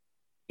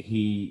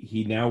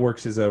 He now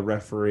works as a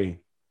referee.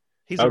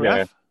 He's a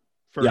ref?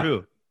 For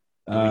who?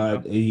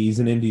 He's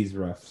an Indies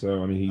ref,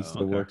 so I mean he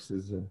still works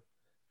as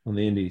on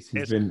the Indies.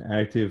 He's been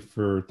active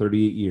for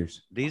 38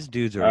 years. These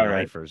dudes are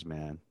lifers,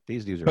 man.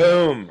 These dudes are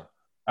boom.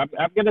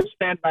 I'm going to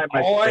stand by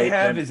my All statement. I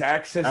have is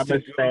access I'm to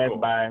Google.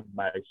 Stand by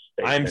my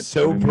statement. I'm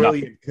so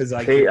brilliant because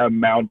they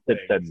amounted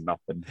to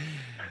nothing.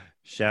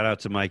 Shout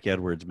out to Mike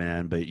Edwards,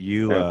 man. But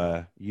you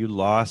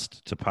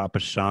lost to Papa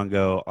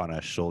Shango on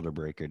a shoulder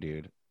breaker,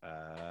 dude.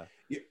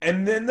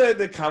 And then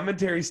the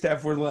commentary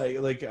staff were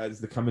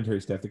the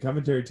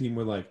commentary team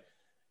were like,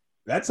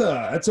 that's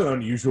an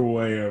unusual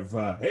way of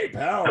hey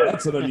pal,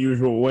 that's an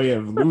unusual way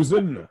of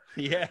losing.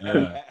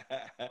 Yeah.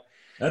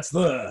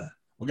 Well,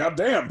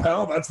 goddamn,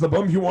 pal, that's the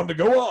bump you wanted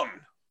to go on.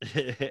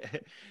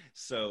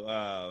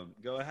 So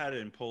go ahead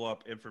and pull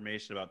up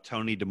information about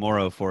Tony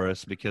DeMoro for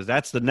us, because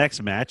that's the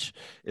next match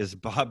is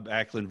Bob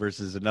Backlund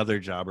versus another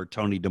jobber,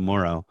 Tony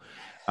DeMoro.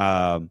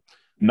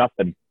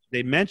 Nothing.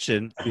 They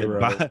mentioned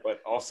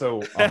but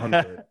also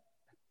 100.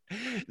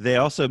 They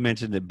also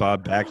mentioned that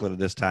Bob Backlund at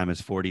this time is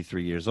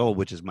 43 years old,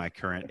 which is my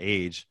current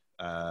age,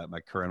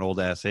 my current old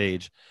ass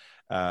age.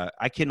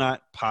 I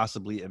cannot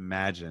possibly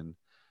imagine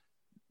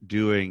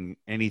doing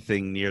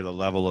anything near the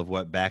level of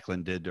what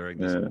Backlund did during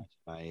this match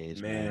at my age.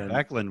 Man,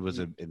 Backlund was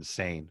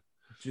insane.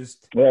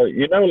 Well,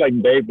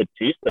 like Dave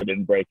Batista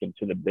didn't break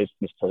into the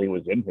business till he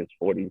was in his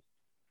 40s.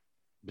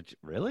 But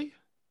really?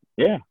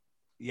 Yeah.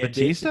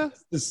 Batista?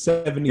 Is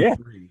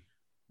 73.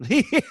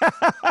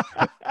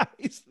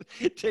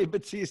 Dave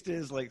Batista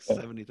is like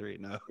 73.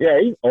 No. Yeah,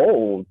 he's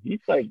old. He's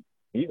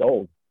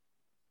old.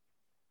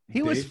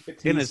 He was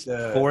in his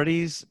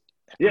 40s.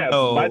 Yeah,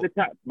 by the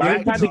time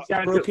he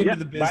broke into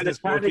the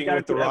business working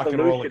with the Rock and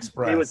Roll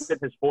Express, he was in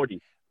his 40s.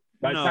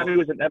 By the time he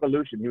was in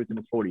Evolution, he was in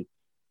his 40s.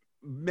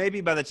 Maybe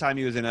by the time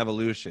he was in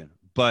Evolution,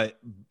 but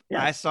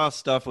I saw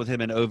stuff with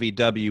him in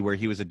OVW where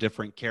he was a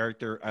different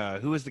character.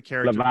 Who was the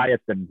character?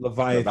 Leviathan.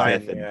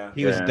 Yeah.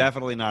 He was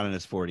definitely not in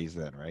his 40s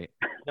then, right?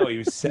 No, he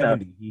was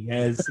 70. He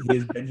has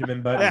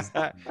Benjamin Buttons.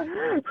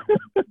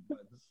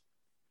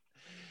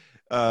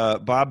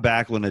 Bob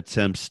Backlund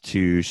attempts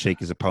to shake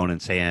his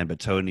opponent's hand, but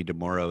Tony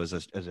DeMoro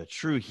is a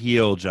true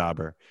heel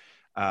jobber.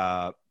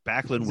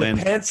 Backlund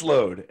wins. Pants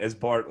load, as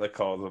Bartlett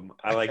calls him.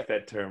 I like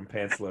that term,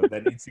 pants load.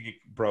 That needs to get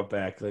brought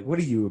back. Like, what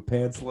are you, a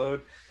pants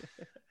load?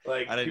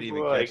 Like, I didn't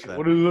even catch that.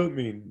 What does that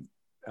mean?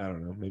 I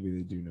don't know. Maybe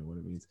they do know what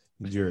it means.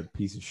 It means you're a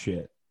piece of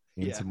shit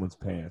in someone's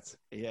pants.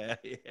 Yeah.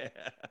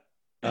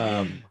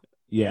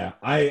 Yeah.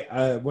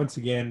 I once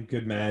again,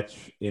 good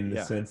match in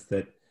the sense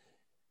that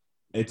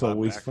it's Bob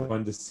always Backlund.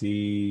 Fun to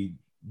see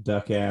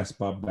duck ass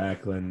Bob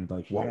Backlund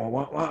like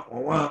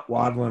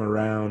waddling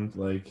around.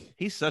 Like,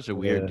 he's such a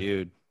weird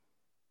dude.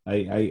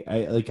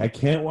 I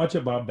can't watch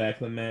a Bob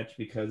Backlund match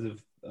because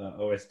of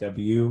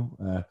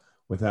OSW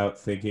without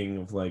thinking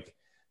of like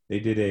they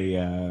did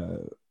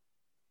a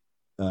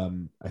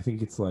I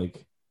think it's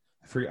like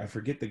I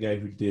forget the guy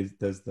who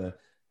does the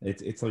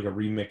it's like a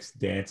remixed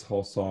dance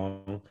hall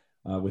song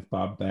with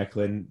Bob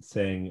Backlund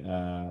saying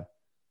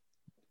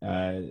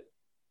I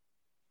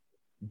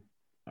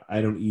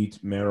don't eat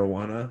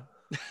marijuana.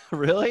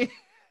 Really?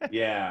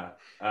 Yeah,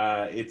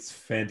 it's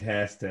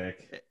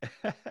fantastic.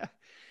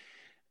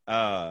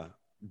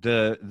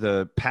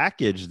 The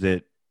package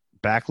that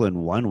Backlund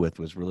won with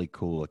was really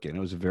cool looking. It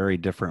was a very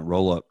different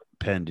roll up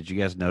pin. Did you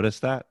guys notice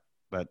that?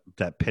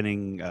 That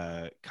pinning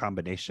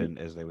combination,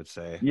 as they would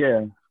say,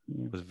 Yeah.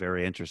 was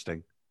very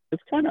interesting.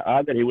 It's kind of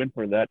odd that he went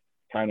for that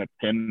kind of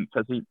pin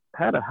because he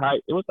had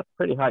it was a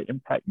pretty high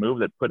impact move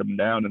that put him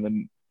down. And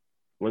then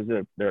was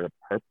there a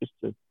purpose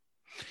to?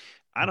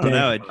 I don't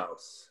know.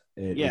 It's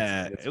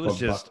it was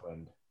just.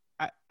 Buckland.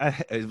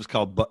 It was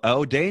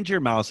called Danger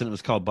Mouse, and it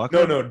was called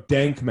Buckland. No,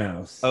 Dank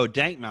Mouse. Oh,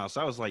 Dank Mouse.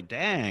 I was like,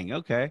 dang,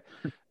 okay.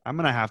 I'm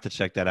gonna have to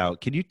check that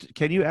out. Can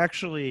you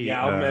actually?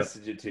 Yeah, I'll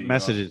message it to you.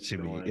 Message it to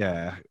me.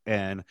 Yeah,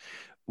 and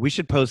we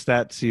should post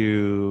that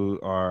to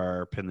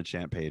our Pin the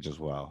Champ page as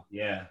well.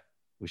 Yeah,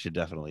 we should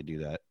definitely do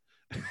that.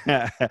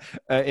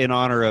 In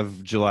honor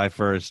of July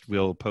 1st,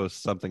 we'll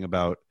post something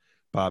about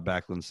Bob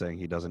Backlund saying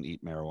he doesn't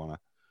eat marijuana.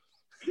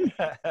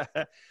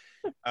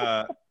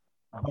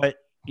 But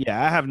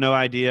yeah, I have no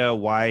idea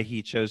why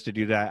he chose to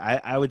do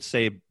that. I would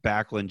say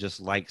Backlund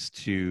just likes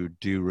to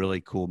do really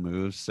cool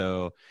moves.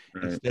 So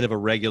instead of a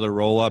regular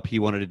roll up, he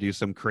wanted to do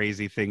some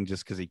crazy thing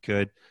just because he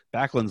could.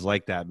 Backlund's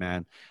like that,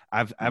 man.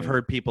 I've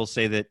heard people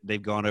say that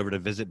they've gone over to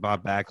visit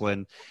Bob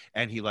Backlund,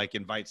 and he like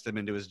invites them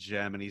into his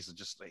gym, and he's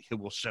just like, he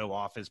will show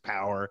off his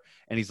power,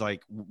 and he's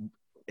like,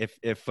 if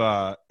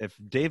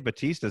Dave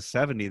Bautista's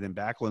 70, then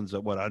Backlund's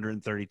at what,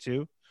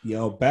 132?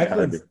 Yo,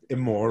 Backlund's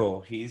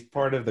immortal. He's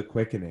part of the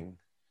quickening.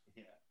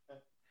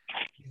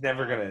 He's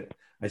never gonna.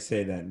 I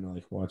say that and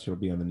like watch it'll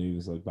be on the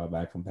news like Bob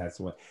Backlund passed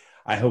away.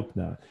 I hope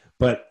not.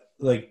 But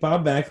like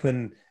Bob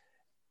Backlund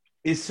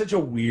is such a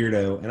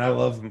weirdo, and I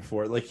love him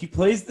for it. Like he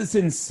plays this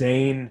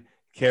insane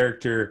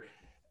character,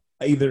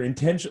 either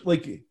intentional,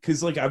 like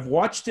because like I've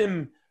watched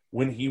him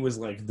when he was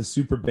like the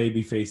super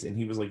baby face, and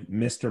he was like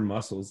Mr.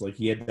 Muscles. Like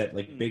he had that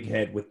like big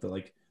head with the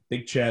like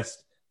big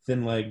chest,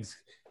 thin legs.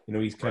 You know,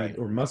 he's kind of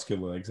or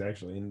muscular legs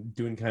actually, and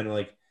doing kind of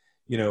like.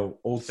 You know,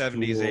 old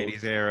 70s, school,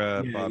 80s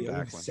era Bob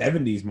Backlund.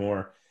 70s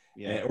more,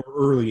 or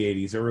early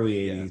 80s,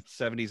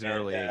 70s and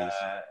early 80s.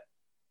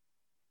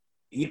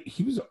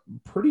 He was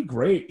pretty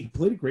great. He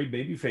played a great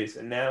babyface,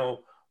 and now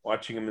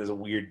watching him as a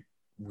weird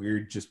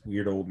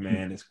old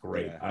man is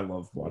great. Yeah. I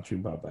love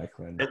watching Bob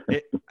Backlund.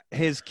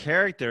 His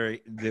character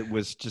that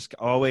was just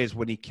always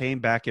when he came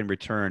back and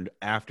returned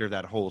after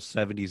that whole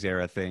 70s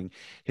era thing,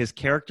 his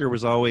character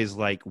was always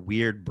like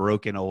weird,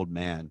 broken old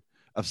man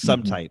of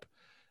some type.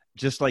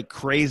 Just like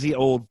crazy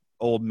old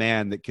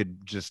man that could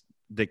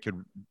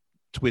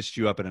twist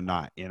you up in a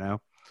knot, you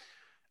know?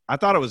 I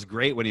thought it was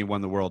great when he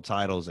won the world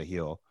title as a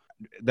heel.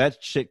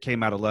 That shit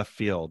came out of left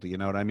field, you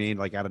know what I mean?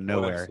 Like out of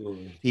nowhere.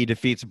 He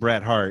defeats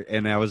Bret Hart,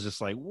 and I was just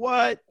like,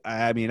 what?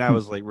 I mean, I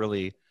was like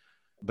really,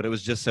 but it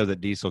was just so that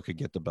Diesel could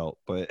get the belt.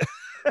 But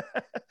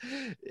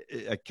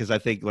because I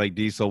think like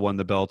Diesel won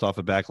the belt off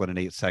of Backlund in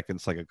 8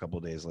 seconds, like a couple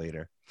of days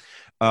later.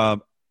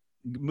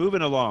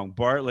 Moving along,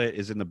 Bartlett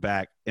is in the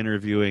back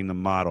interviewing the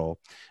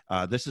model.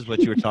 This is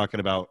what you were talking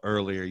about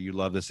earlier. You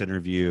love this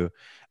interview.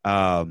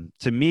 To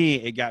me,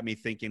 it got me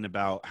thinking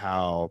about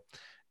how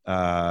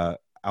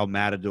El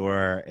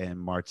Matador and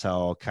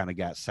Martel kind of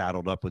got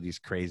saddled up with these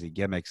crazy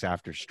gimmicks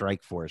after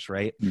Strikeforce,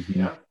 right?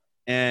 Mm-hmm.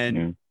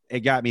 And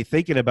it got me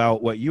thinking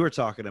about what you were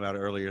talking about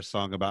earlier,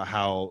 Song, about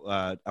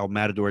how El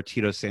Matador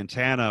Tito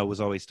Santana was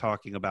always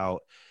talking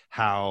about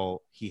how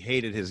he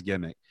hated his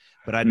gimmick.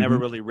 But I never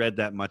really read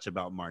that much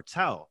about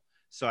Martel.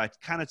 So I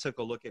kind of took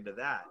a look into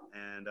that.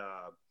 And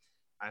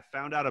I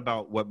found out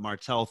about what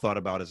Martel thought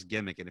about his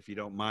gimmick. And if you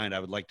don't mind, I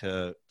would like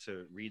to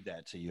read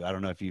that to you. I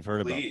don't know if you've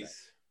heard about that.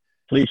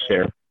 Please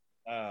share.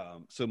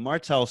 So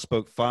Martel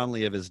spoke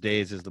fondly of his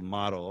days as the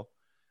model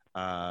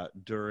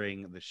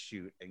during the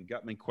shoot. And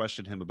Gutman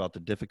questioned him about the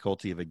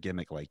difficulty of a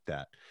gimmick like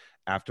that.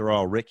 After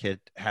all, Rick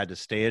had to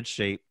stay in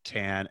shape,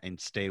 tan, and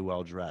stay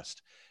well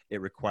dressed.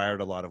 It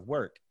required a lot of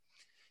work.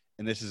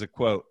 And this is a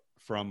quote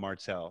from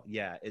Martel.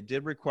 Yeah, it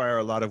did require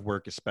a lot of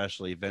work,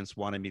 especially Vince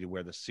wanted me to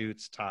wear the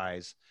suits,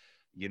 ties,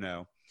 you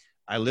know.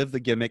 I lived the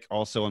gimmick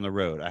also on the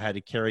road. I had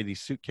to carry these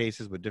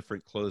suitcases with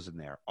different clothes in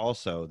there.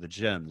 Also, the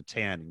gym, the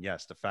tan, and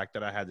yes, the fact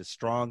that I had this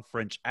strong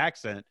French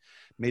accent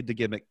made the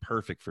gimmick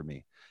perfect for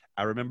me.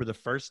 I remember the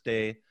first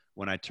day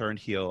when I turned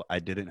heel, I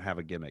didn't have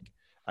a gimmick.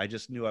 I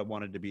just knew I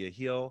wanted to be a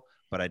heel,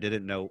 but I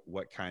didn't know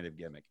what kind of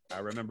gimmick. I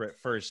remember at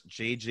first,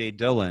 J.J.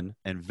 Dillon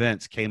and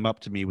Vince came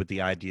up to me with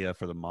the idea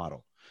for the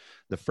model.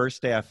 The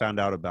first day I found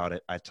out about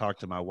it, I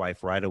talked to my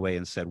wife right away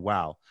and said,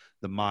 wow,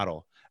 the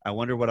model. I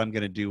wonder what I'm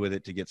going to do with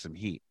it to get some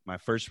heat. My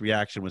first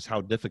reaction was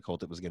how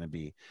difficult it was going to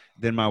be.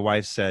 Then my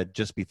wife said,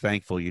 just be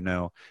thankful, you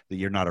know, that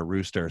you're not a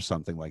rooster or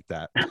something like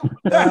that.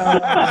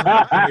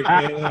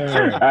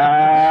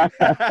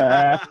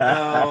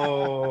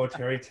 Oh,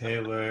 Terry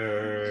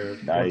Taylor.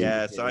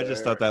 Yeah, so I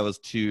just thought that was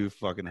too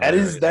fucking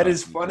hilarious. That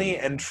is funny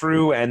and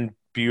true and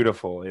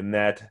beautiful in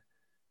that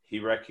he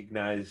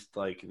recognized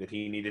like that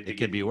he needed to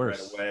get be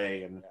worse right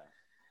away. And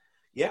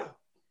yeah.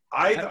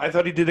 I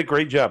thought he did a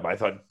great job. I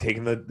thought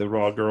taking the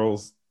Raw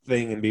Girls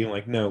thing and being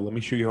like, no, let me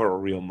show you how a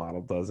real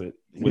model does it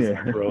was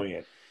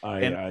brilliant.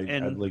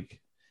 I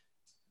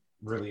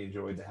really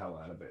enjoyed the hell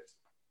out of it.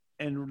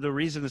 And the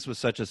reason this was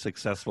such a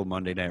successful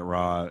Monday Night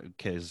Raw,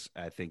 because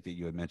I think that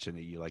you had mentioned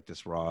that you like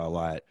this Raw a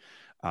lot,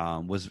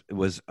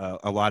 was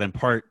a lot in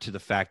part to the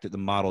fact that the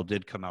model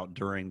did come out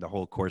during the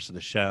whole course of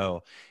the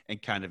show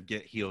and kind of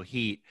get heel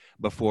heat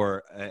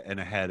before and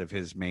ahead of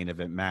his main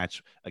event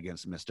match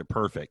against Mr.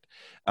 Perfect.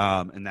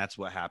 And that's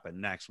what happened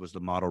next was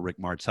the model Rick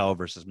Martel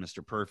versus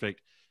Mr.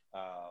 Perfect,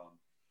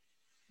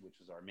 which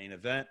was our main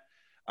event.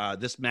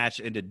 This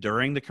match ended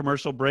during the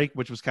commercial break,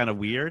 which was kind of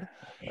weird,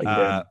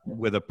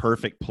 with a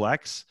perfect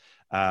plex.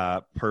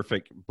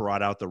 Perfect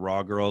brought out the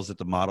Raw girls that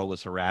the model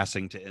was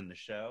harassing to end the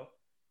show.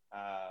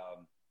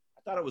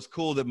 I thought it was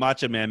cool that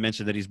Macho Man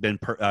mentioned that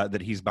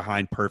he's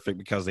behind Perfect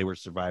because they were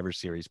Survivor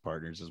Series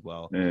partners as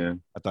well. Yeah.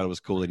 I thought it was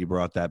cool that he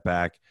brought that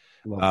back.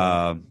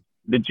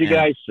 Did you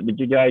guys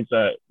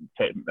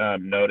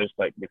notice,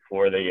 like,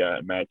 before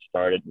the match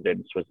started,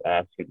 Vince was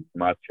asking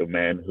Macho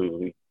Man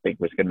who he think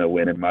was going to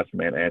win, and Macho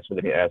Man answered,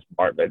 and he asked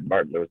Bartlett, and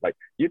Bartlett was like,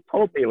 "You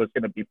told me it was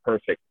going to be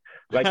perfect,"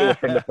 like it was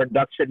from the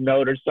production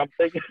note or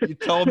something. You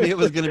told me it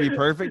was going to be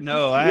perfect?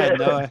 No, I had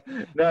no.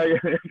 No, you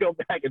go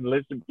back and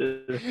listen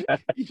to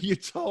that. You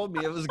told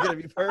me it was going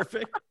to be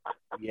perfect.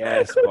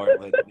 Yes,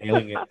 Bartlett,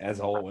 nailing it as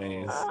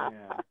always.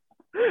 Yeah.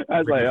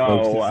 I was like,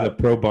 folks, oh, this is a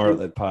Pro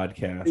Bartlett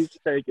podcast. He's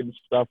taking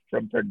stuff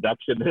from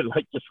production and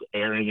like just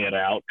airing it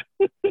out.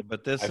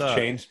 But this I've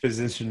changed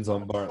positions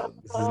on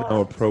Bartlett. This is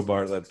now a Pro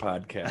Bartlett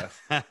podcast.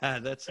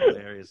 That's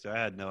hilarious. I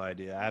had no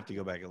idea. I have to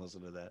go back and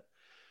listen to that.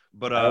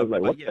 But I was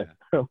like, what yeah. the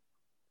hell?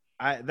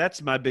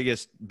 That's my big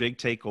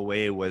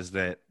takeaway was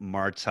that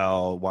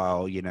Martel,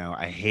 while,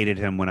 I hated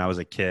him when I was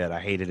a kid, I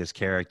hated his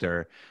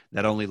character.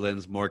 That only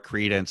lends more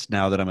credence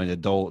now that I'm an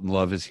adult and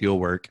love his heel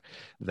work.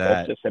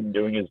 That's just him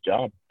doing his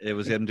job. It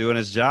was him doing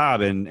his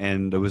job.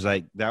 And it was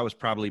like, that was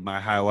probably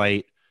my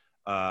highlight,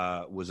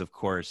 was of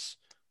course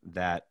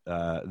that,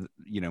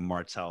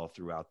 Martel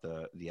throughout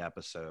the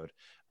episode.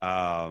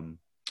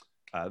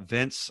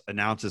 Vince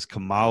announces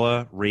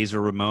Kamala,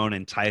 Razor Ramon,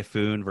 and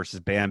Typhoon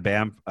versus Bam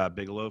Bam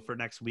Bigelow for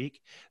next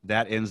week.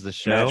 That ends the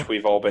show. Match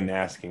we've all been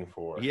asking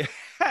for. Yeah.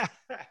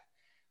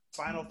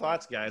 Final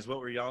thoughts, guys. What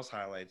were y'all's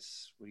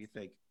highlights? What do you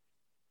think?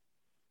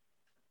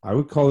 I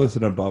would call this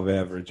an above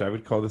average. I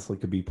would call this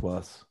like a B+.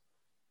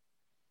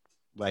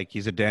 Like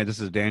this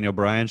is a Daniel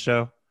Bryan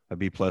show, a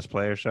B+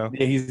 player show.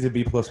 Yeah, he's a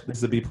B+. This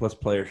is a B+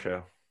 player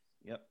show.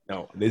 Yep.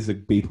 No, this is a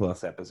B+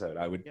 episode.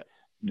 I would. Yep.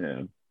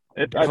 Yeah.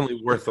 It's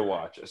definitely worth the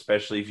watch,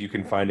 especially if you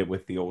can find it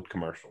with the old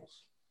commercials.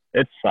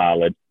 It's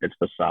solid. It's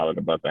a solid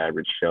above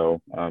average show.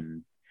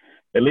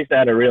 At least I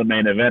had a real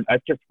main event. I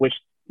just wish,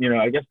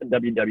 I guess the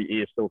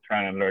WWE is still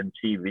trying to learn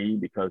TV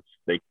because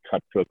they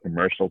cut to a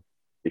commercial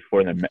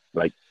before the,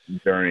 like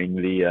during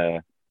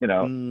the,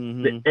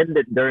 they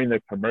ended during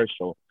the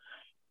commercial.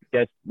 I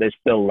guess they're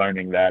still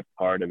learning that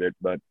part of it,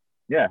 but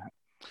yeah,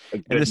 a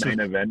good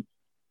main event.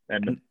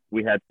 And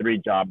we had 3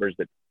 jobbers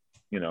that,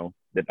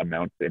 that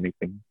amount to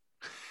anything.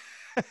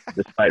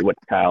 Despite what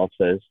Kyle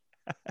says.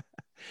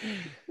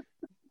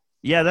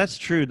 Yeah, that's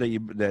true. That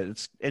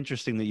it's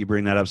interesting that you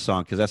bring that up,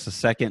 Song, because that's the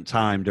second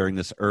time during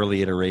this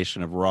early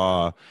iteration of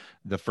Raw.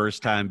 The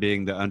first time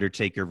being the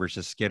Undertaker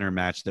versus Skinner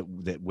match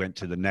that went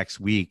to the next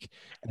week,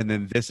 and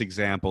then this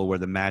example where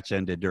the match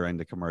ended during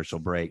the commercial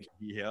break.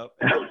 Yep.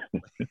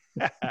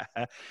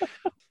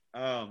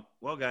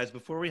 Well, guys,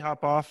 before we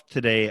hop off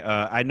today,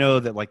 I know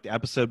that like the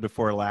episode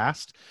before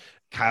last,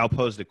 Kyle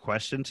posed a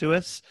question to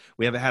us.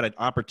 We haven't had an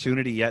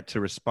opportunity yet to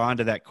respond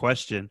to that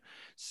question.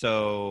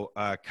 So,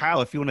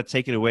 Kyle, if you want to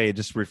take it away,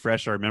 just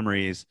refresh our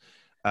memories.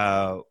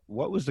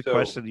 What was the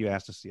question you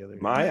asked us the other day?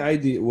 My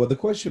idea, well, the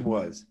question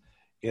was,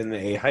 in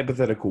a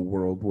hypothetical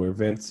world where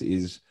Vince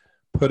is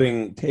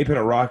taping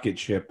a rocket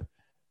ship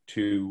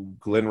to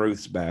Glenn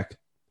Ruth's back,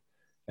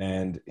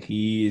 and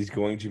he is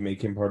going to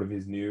make him part of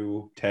his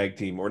new tag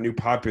team or new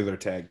popular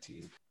tag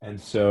team. And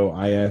so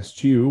I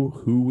asked you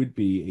who would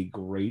be a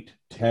great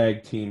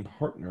tag team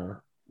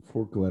partner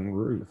for Glenn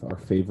Ruth, our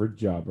favorite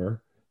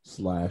jobber /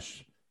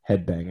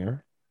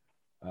 headbanger.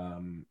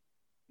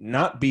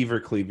 Not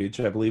Beaver Cleavage.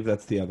 I believe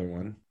that's the other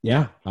one.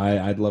 Yeah,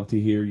 I'd love to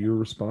hear your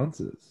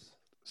responses.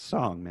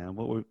 Song, man.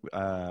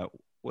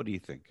 What do you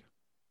think?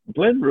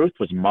 Glenn Ruth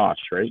was Mosh,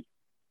 right?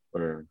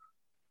 Or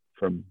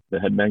from the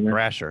Headbanger?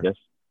 Thrasher. Yes.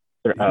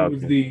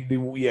 He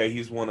was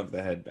he's one of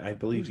the head. I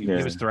believe he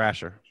was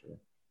Thrasher.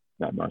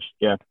 Not Mosh.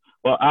 Yeah.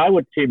 Well, I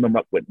would team him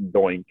up with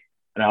Doink,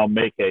 and I'll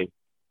make a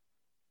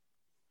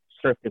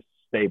circus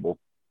stable,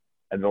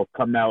 and they'll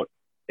come out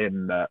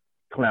in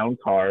clown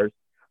cars.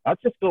 I'll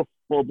just go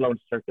full-blown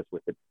circus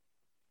with it.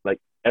 Like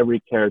every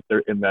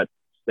character in that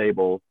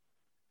stable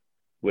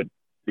would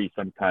be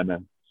some kind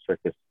of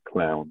circus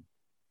clown.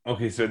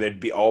 Okay, so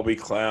they'd all be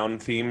clown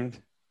themed.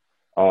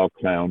 All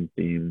clown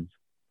themed.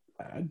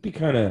 I'd be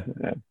kind of.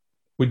 Yeah.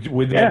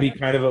 Would that be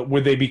kind of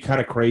would they be kind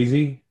of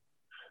crazy?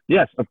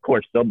 Yes, of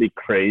course they'll be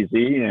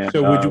crazy. And,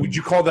 so would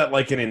you call that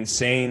like an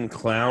insane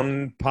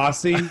clown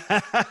posse?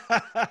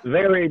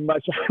 Very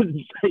much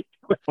an insane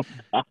clown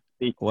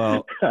posse.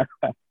 Well,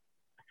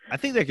 I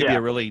think that could be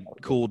a really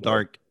cool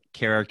dark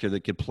character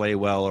that could play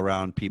well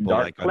around people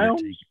Dark like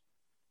clowns? Undertaker.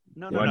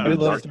 No, You no, wanna no, do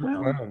no, Dark Dark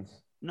Clown?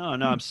 Clowns. no.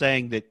 I'm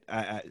saying that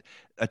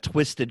a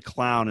twisted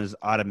clown is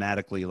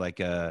automatically like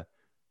a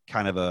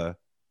kind of a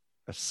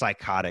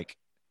psychotic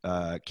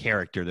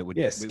character that would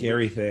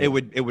Scary thing. it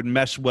would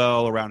mesh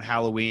well around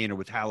Halloween or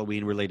with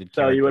Halloween related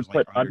So characters you would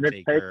like put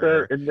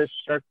Undertaker in this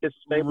circus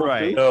stable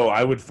Right. too? No,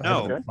 I would.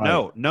 No.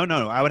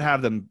 I would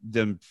have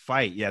them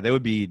fight. Yeah, they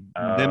would be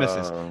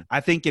nemesis. I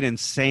think an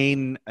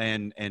insane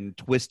and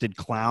twisted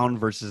clown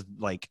versus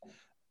like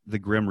the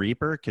Grim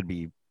Reaper could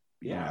be.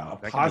 A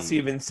posse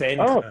of insane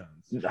Oh. clowns.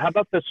 How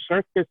about the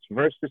circus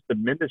versus the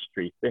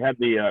ministry? They had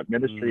the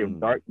Ministry of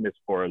Darkness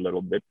for a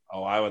little bit.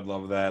 Oh, I would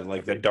love that.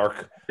 Like the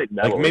dark, I think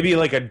that like would- maybe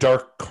like a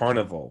dark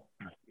carnival.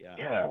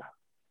 Yeah.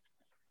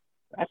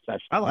 That's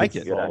actually I like a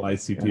it. good All idea.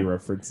 ICP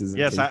references. in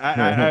Yes, case-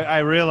 I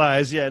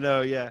realize. Yeah,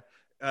 no, yeah.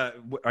 Are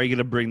you going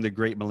to bring the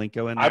Great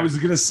Malenko in? I there? was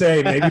gonna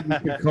say maybe we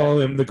could call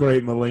him the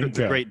Great Malenko.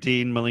 the Great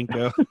Dean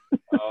Malenko.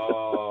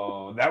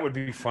 Oh, that would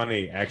be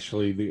funny,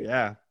 actually.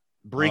 Yeah.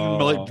 Bring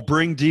Oh.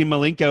 bring Dean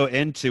Malenko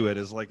into it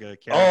as like a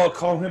character. Oh,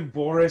 call him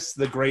Boris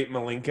the Great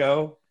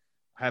Malenko.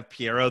 Have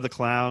Piero the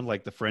clown,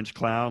 like the French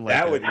clown. Like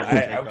That the- would- you know, I-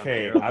 take on okay,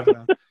 Piero the I've-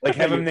 clown. Like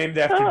have him named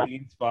after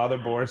Dean's father,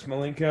 Boris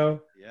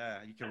Malenko. Yeah,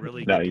 you can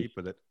really Nice. get deep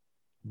with it.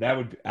 That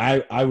would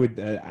I would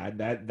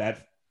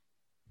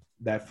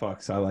that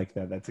fucks. I like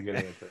that. That's a good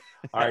answer.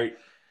 All right,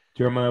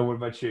 Jeremiah, what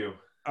about you?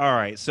 All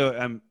right,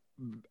 so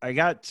I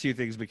got two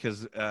things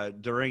because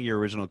during your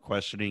original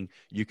questioning,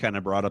 you kind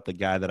of brought up the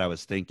guy that I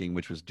was thinking,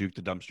 which was Duke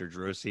the Dumpster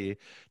Drosy,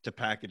 to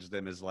package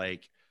them as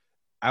like,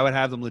 I would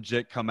have them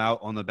legit come out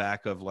on the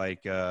back of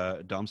like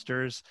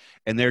dumpsters,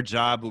 and their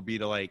job would be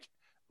to like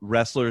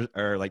wrestlers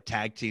or like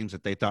tag teams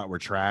that they thought were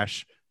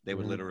trash. They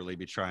would literally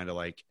be trying to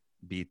like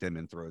beat them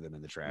and throw them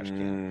in the trash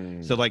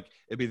can. So like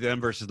it'd be them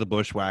versus the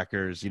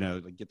Bushwhackers. You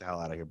know, like get the hell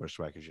out of here,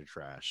 Bushwhackers! You're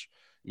trash.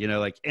 You know,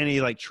 like any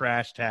like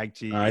trash tag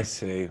team. I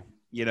see.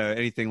 You know,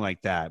 anything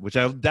like that, which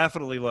I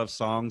definitely love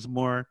songs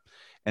more.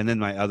 And then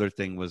my other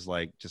thing was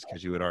like, just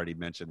because you had already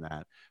mentioned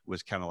that,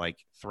 was kind of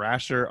like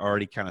Thrasher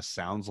already kind of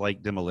sounds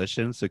like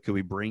Demolition. So could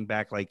we bring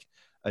back like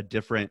a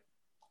different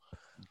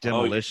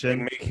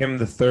Demolition? Oh, make him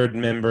the third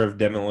member of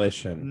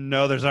Demolition.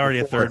 No, there's already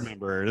a third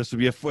member. This would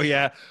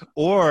be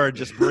or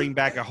just bring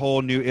back a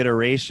whole new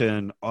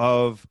iteration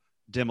of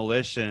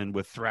Demolition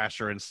with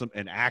Thrasher and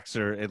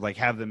Axer, and like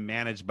have them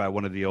managed by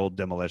one of the old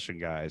Demolition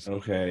guys.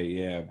 Okay,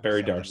 yeah,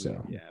 Barry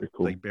Darsow. Yeah,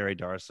 Cool. like Barry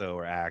Darsow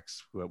or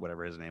Axe,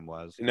 whatever his name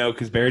was. No,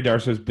 because Barry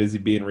Darsow's busy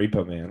being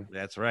Repo Man.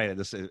 That's right at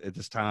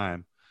this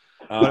time.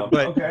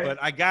 Okay. But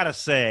I gotta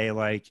say,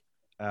 like,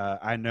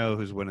 I know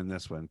who's winning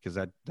this one because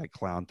that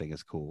clown thing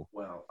is cool.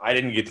 Well, I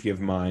didn't get to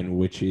give mine,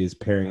 which is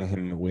pairing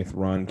him with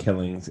Ron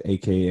Killings,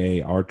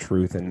 aka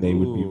R-Truth, and they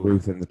would be Ooh.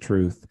 Ruth and the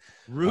Truth.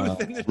 Ruth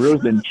and the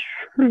Ruth and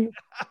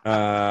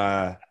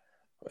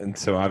And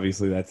so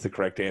obviously that's the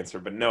correct answer.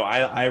 But no,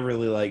 I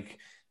really like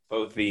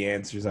both the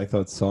answers. I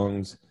thought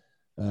songs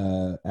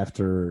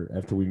after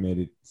we made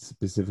it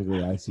specifically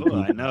ICP.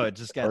 Oh, I know it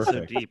just got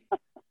Perfect. so deep.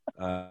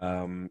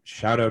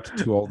 Shout out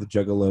to all the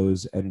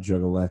juggalos and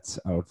juggalettes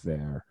out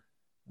there.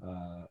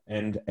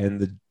 And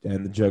the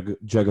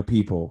jugga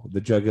people,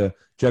 the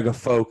jugga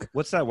folk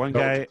What's that one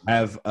don't guy?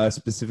 have a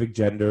specific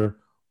gender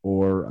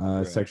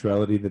or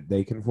sexuality that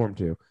they conform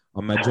to.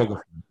 On my jugga.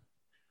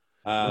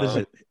 What is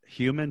it?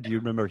 Human? Do you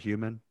remember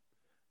Human?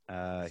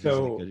 He's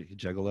So- like a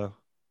juggalo.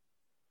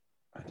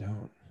 I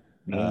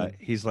don't.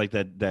 He's like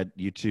that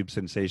YouTube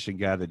sensation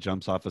guy that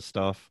jumps off of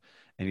stuff,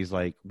 and he's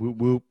like whoop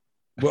whoop.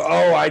 Well,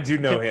 oh, I do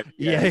know him.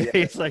 Yeah,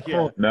 he's like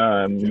No,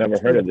 I've never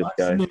heard of this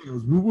guy.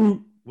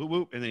 whoop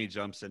whoop, and then he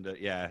jumps into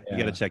you got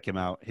Yeah. to check him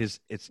out. It's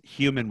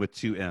Human with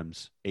two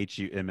M's,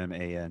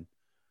 HUMMAN.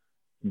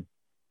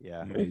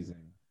 Yeah,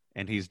 Amazing.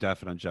 and he's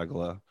definitely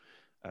juggalo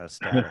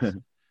status.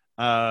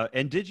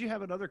 And did you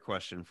have another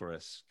question for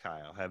us,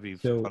 Kyle? Have you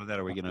So, thought of that?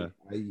 Are we gonna?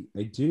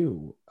 I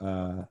do.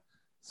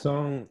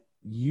 Song,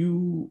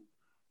 you've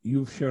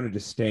shown a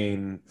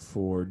disdain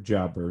for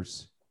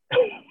jobbers,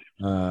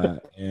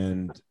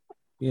 and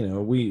you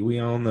know we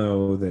all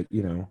know that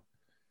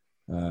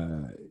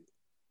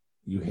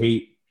you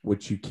hate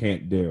what you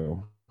can't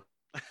do,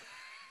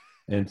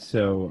 and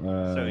so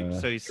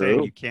So you're saying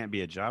True. you can't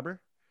be a jobber?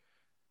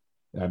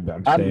 I'm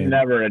I'm saying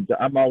never.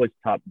 I'm always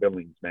top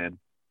billings, man.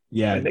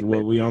 yeah. I think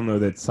Well, we all know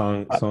that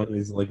song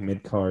is like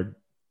mid card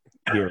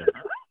hero.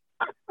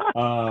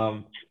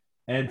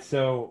 And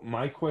so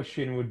my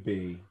question would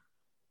be,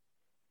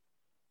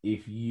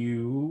 if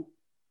you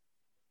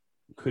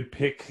could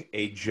pick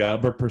a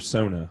jobber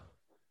persona,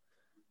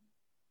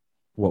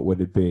 what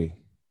would it be?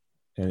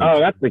 And Oh,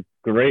 that's a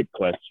great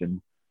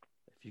question.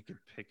 If you could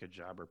pick a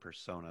jobber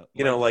persona,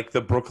 like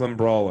the Brooklyn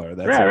Brawler.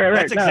 That's Right.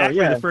 that's No, exactly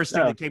yeah, the first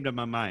thing no. that came to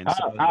my mind.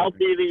 So I was I'll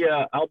wondering-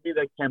 be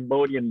the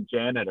Cambodian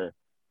janitor.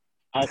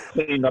 I'll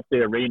clean up the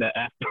arena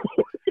after.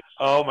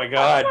 Oh my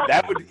God,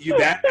 that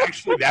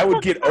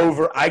would get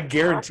over. I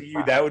guarantee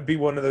you that would be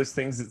one of those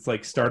things that's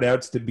like start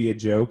outs to be a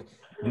joke,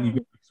 and you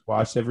get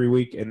squashed every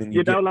week, and then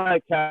You get know,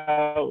 like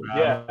how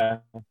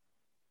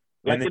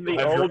Like in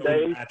the old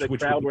days, the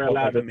crowd were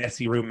allowed a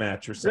messy room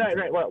match or something.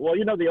 Right. Well,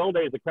 you know, the old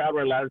days, the crowd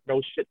were allowed to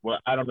throw shit. Well,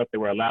 I don't know if they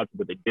were allowed to,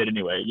 but they did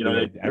anyway. You know,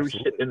 they threw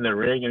shit in the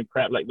ring and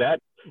crap like that.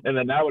 And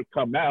then I would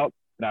come out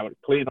and I would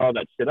clean all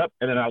that shit up,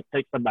 and then I would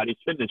take somebody's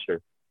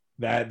finisher.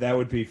 That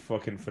would be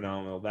fucking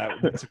phenomenal.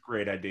 That's a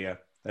great idea.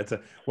 You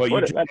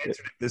answered it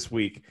this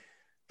week.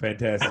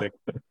 Fantastic.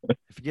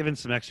 If given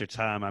some extra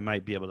time, I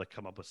might be able to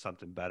come up with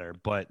something better.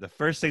 But the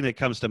first thing that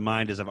comes to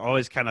mind is I've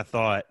always kind of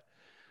thought,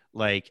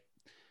 like,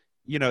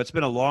 you know, it's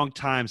been a long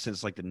time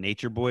since like the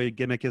Nature Boy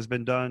gimmick has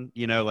been done.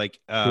 You know, like,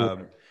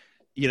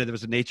 you know, there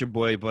was a Nature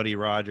Boy, Buddy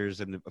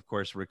Rogers, and of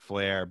course Ric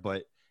Flair.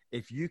 But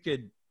if you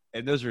could,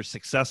 and those are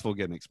successful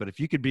gimmicks. But if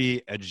you could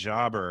be a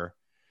jobber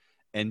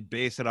and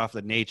base it off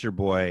the Nature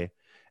Boy,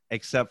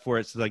 except for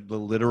it's like the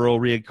literal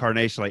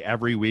reincarnation. Like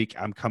every week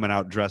I'm coming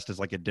out dressed as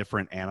like a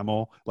different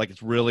animal. Like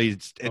it's really,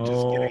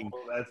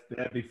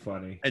 that'd be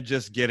funny. And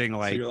just getting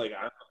like, so you're like,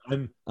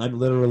 I'm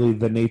literally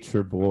the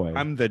Nature Boy.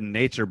 I'm the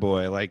Nature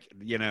Boy. Like,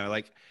 you know,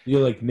 like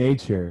you're like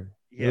nature.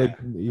 Yeah.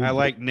 I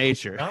like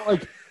nature. Not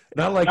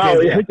like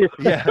yeah.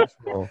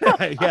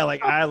 Yeah,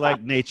 like I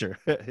like nature.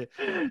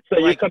 So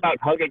you come out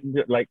hugging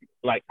like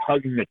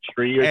hugging a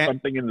tree or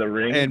something in the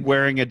ring, and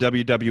wearing a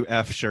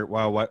WWF shirt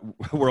while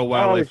World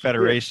Wildlife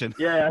Federation.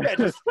 Yeah.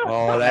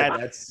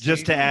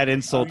 Just to add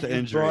insult to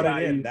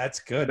injury. That's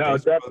good. No,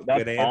 that's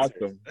good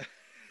awesome.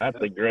 That's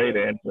a great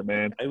answer,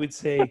 man. I would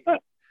say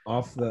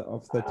off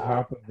the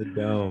top of the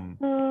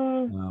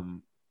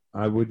dome,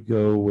 I would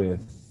go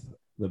with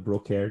the Liberal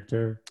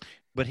character.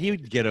 But he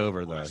would get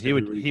over, though. He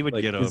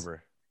would get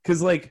over.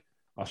 Because, like,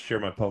 I'll share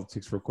my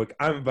politics real quick.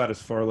 I'm about as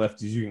far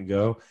left as you can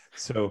go.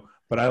 So,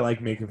 but I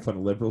like making fun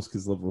of liberals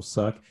because liberals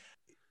suck.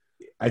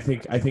 I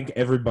think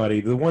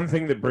everybody. The one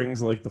thing that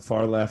brings like the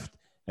far left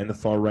and the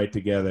far right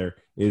together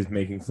is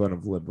making fun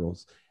of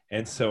liberals.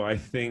 And so I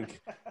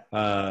think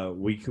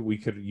we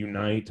could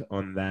unite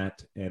on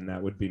that, and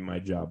that would be my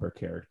jobber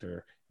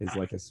character is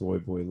like a soy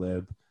boy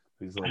lib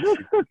who's like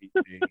super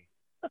PG.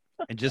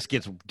 And just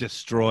gets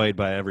destroyed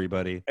by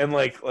everybody. And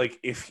like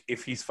if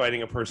he's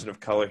fighting a person of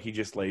color, he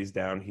just lays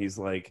down. He's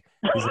like,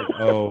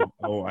 oh,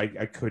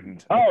 I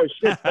couldn't. Oh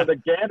shit! So the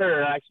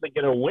janitor actually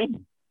get a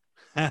win.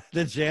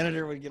 The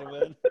janitor would get a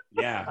win.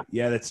 Yeah,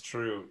 that's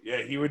true.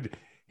 Yeah, he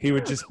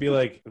would just be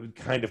like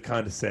kind of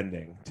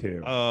condescending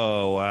too.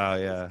 Oh wow,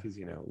 yeah. Because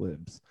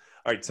libs.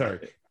 All right,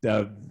 sorry.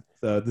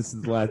 This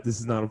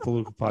is not a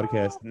political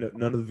podcast.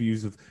 None of the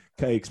views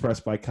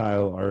expressed by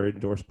Kyle are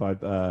endorsed by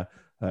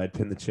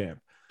Pin the Champ.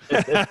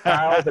 It's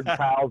Kyle's and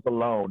Kyle's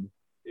alone.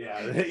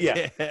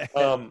 Yeah.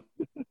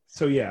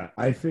 So yeah,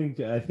 I think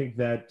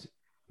that,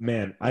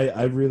 man,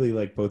 I really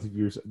like both of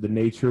yours. The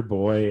Nature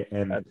Boy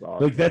and that's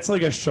awesome. That's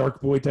like a Shark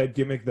Boy type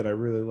gimmick that I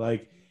really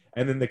like.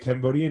 And then the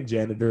Cambodian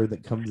janitor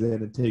that comes in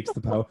and takes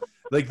the power.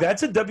 Like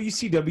that's a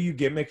WCW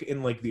gimmick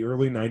in like the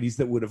early 90s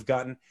that would have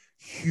gotten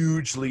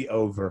hugely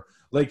over.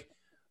 Like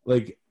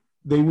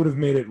they would have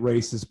made it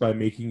racist by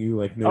making you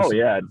like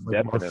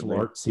martial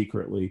arts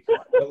secretly.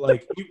 But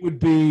like it would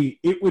be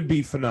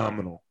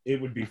phenomenal.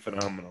 It would be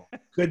phenomenal.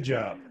 Good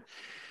job.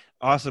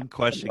 Awesome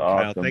question,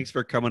 Kyle. Thanks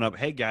for coming up.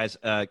 Hey guys,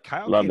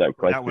 Kyle Love that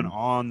question. That one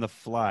on the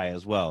fly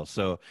as well.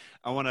 So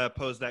I want to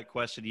pose that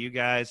question to you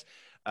guys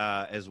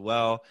as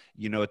well.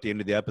 At the end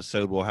of the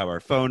episode, we'll have our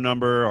phone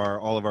number,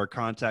 all of our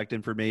contact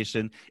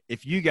information.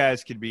 If you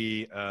guys could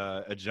be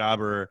a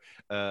jobber,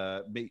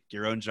 make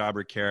your own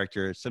jobber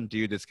character, some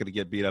dude that's going to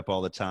get beat up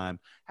all the time,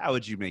 how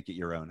would you make it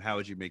your own? How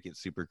would you make it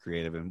super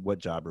creative? And what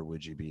jobber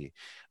would you be?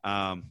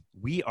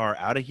 We are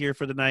out of here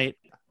for the night.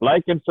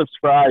 Like and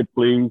subscribe,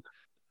 please.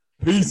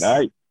 Peace. Good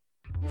night.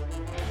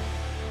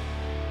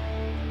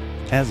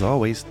 As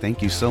always,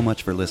 thank you so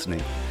much for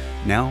listening.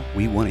 Now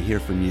we want to hear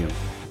from you.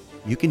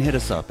 You can hit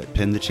us up at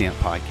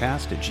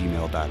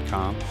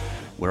pinthechamppodcast@gmail.com.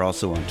 We're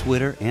also on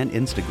Twitter and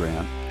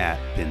Instagram at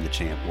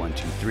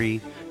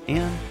pinthechamp123,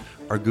 and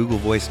our Google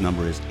Voice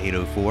number is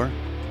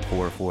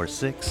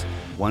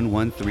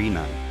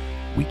 804-446-1139.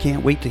 We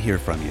can't wait to hear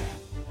from you.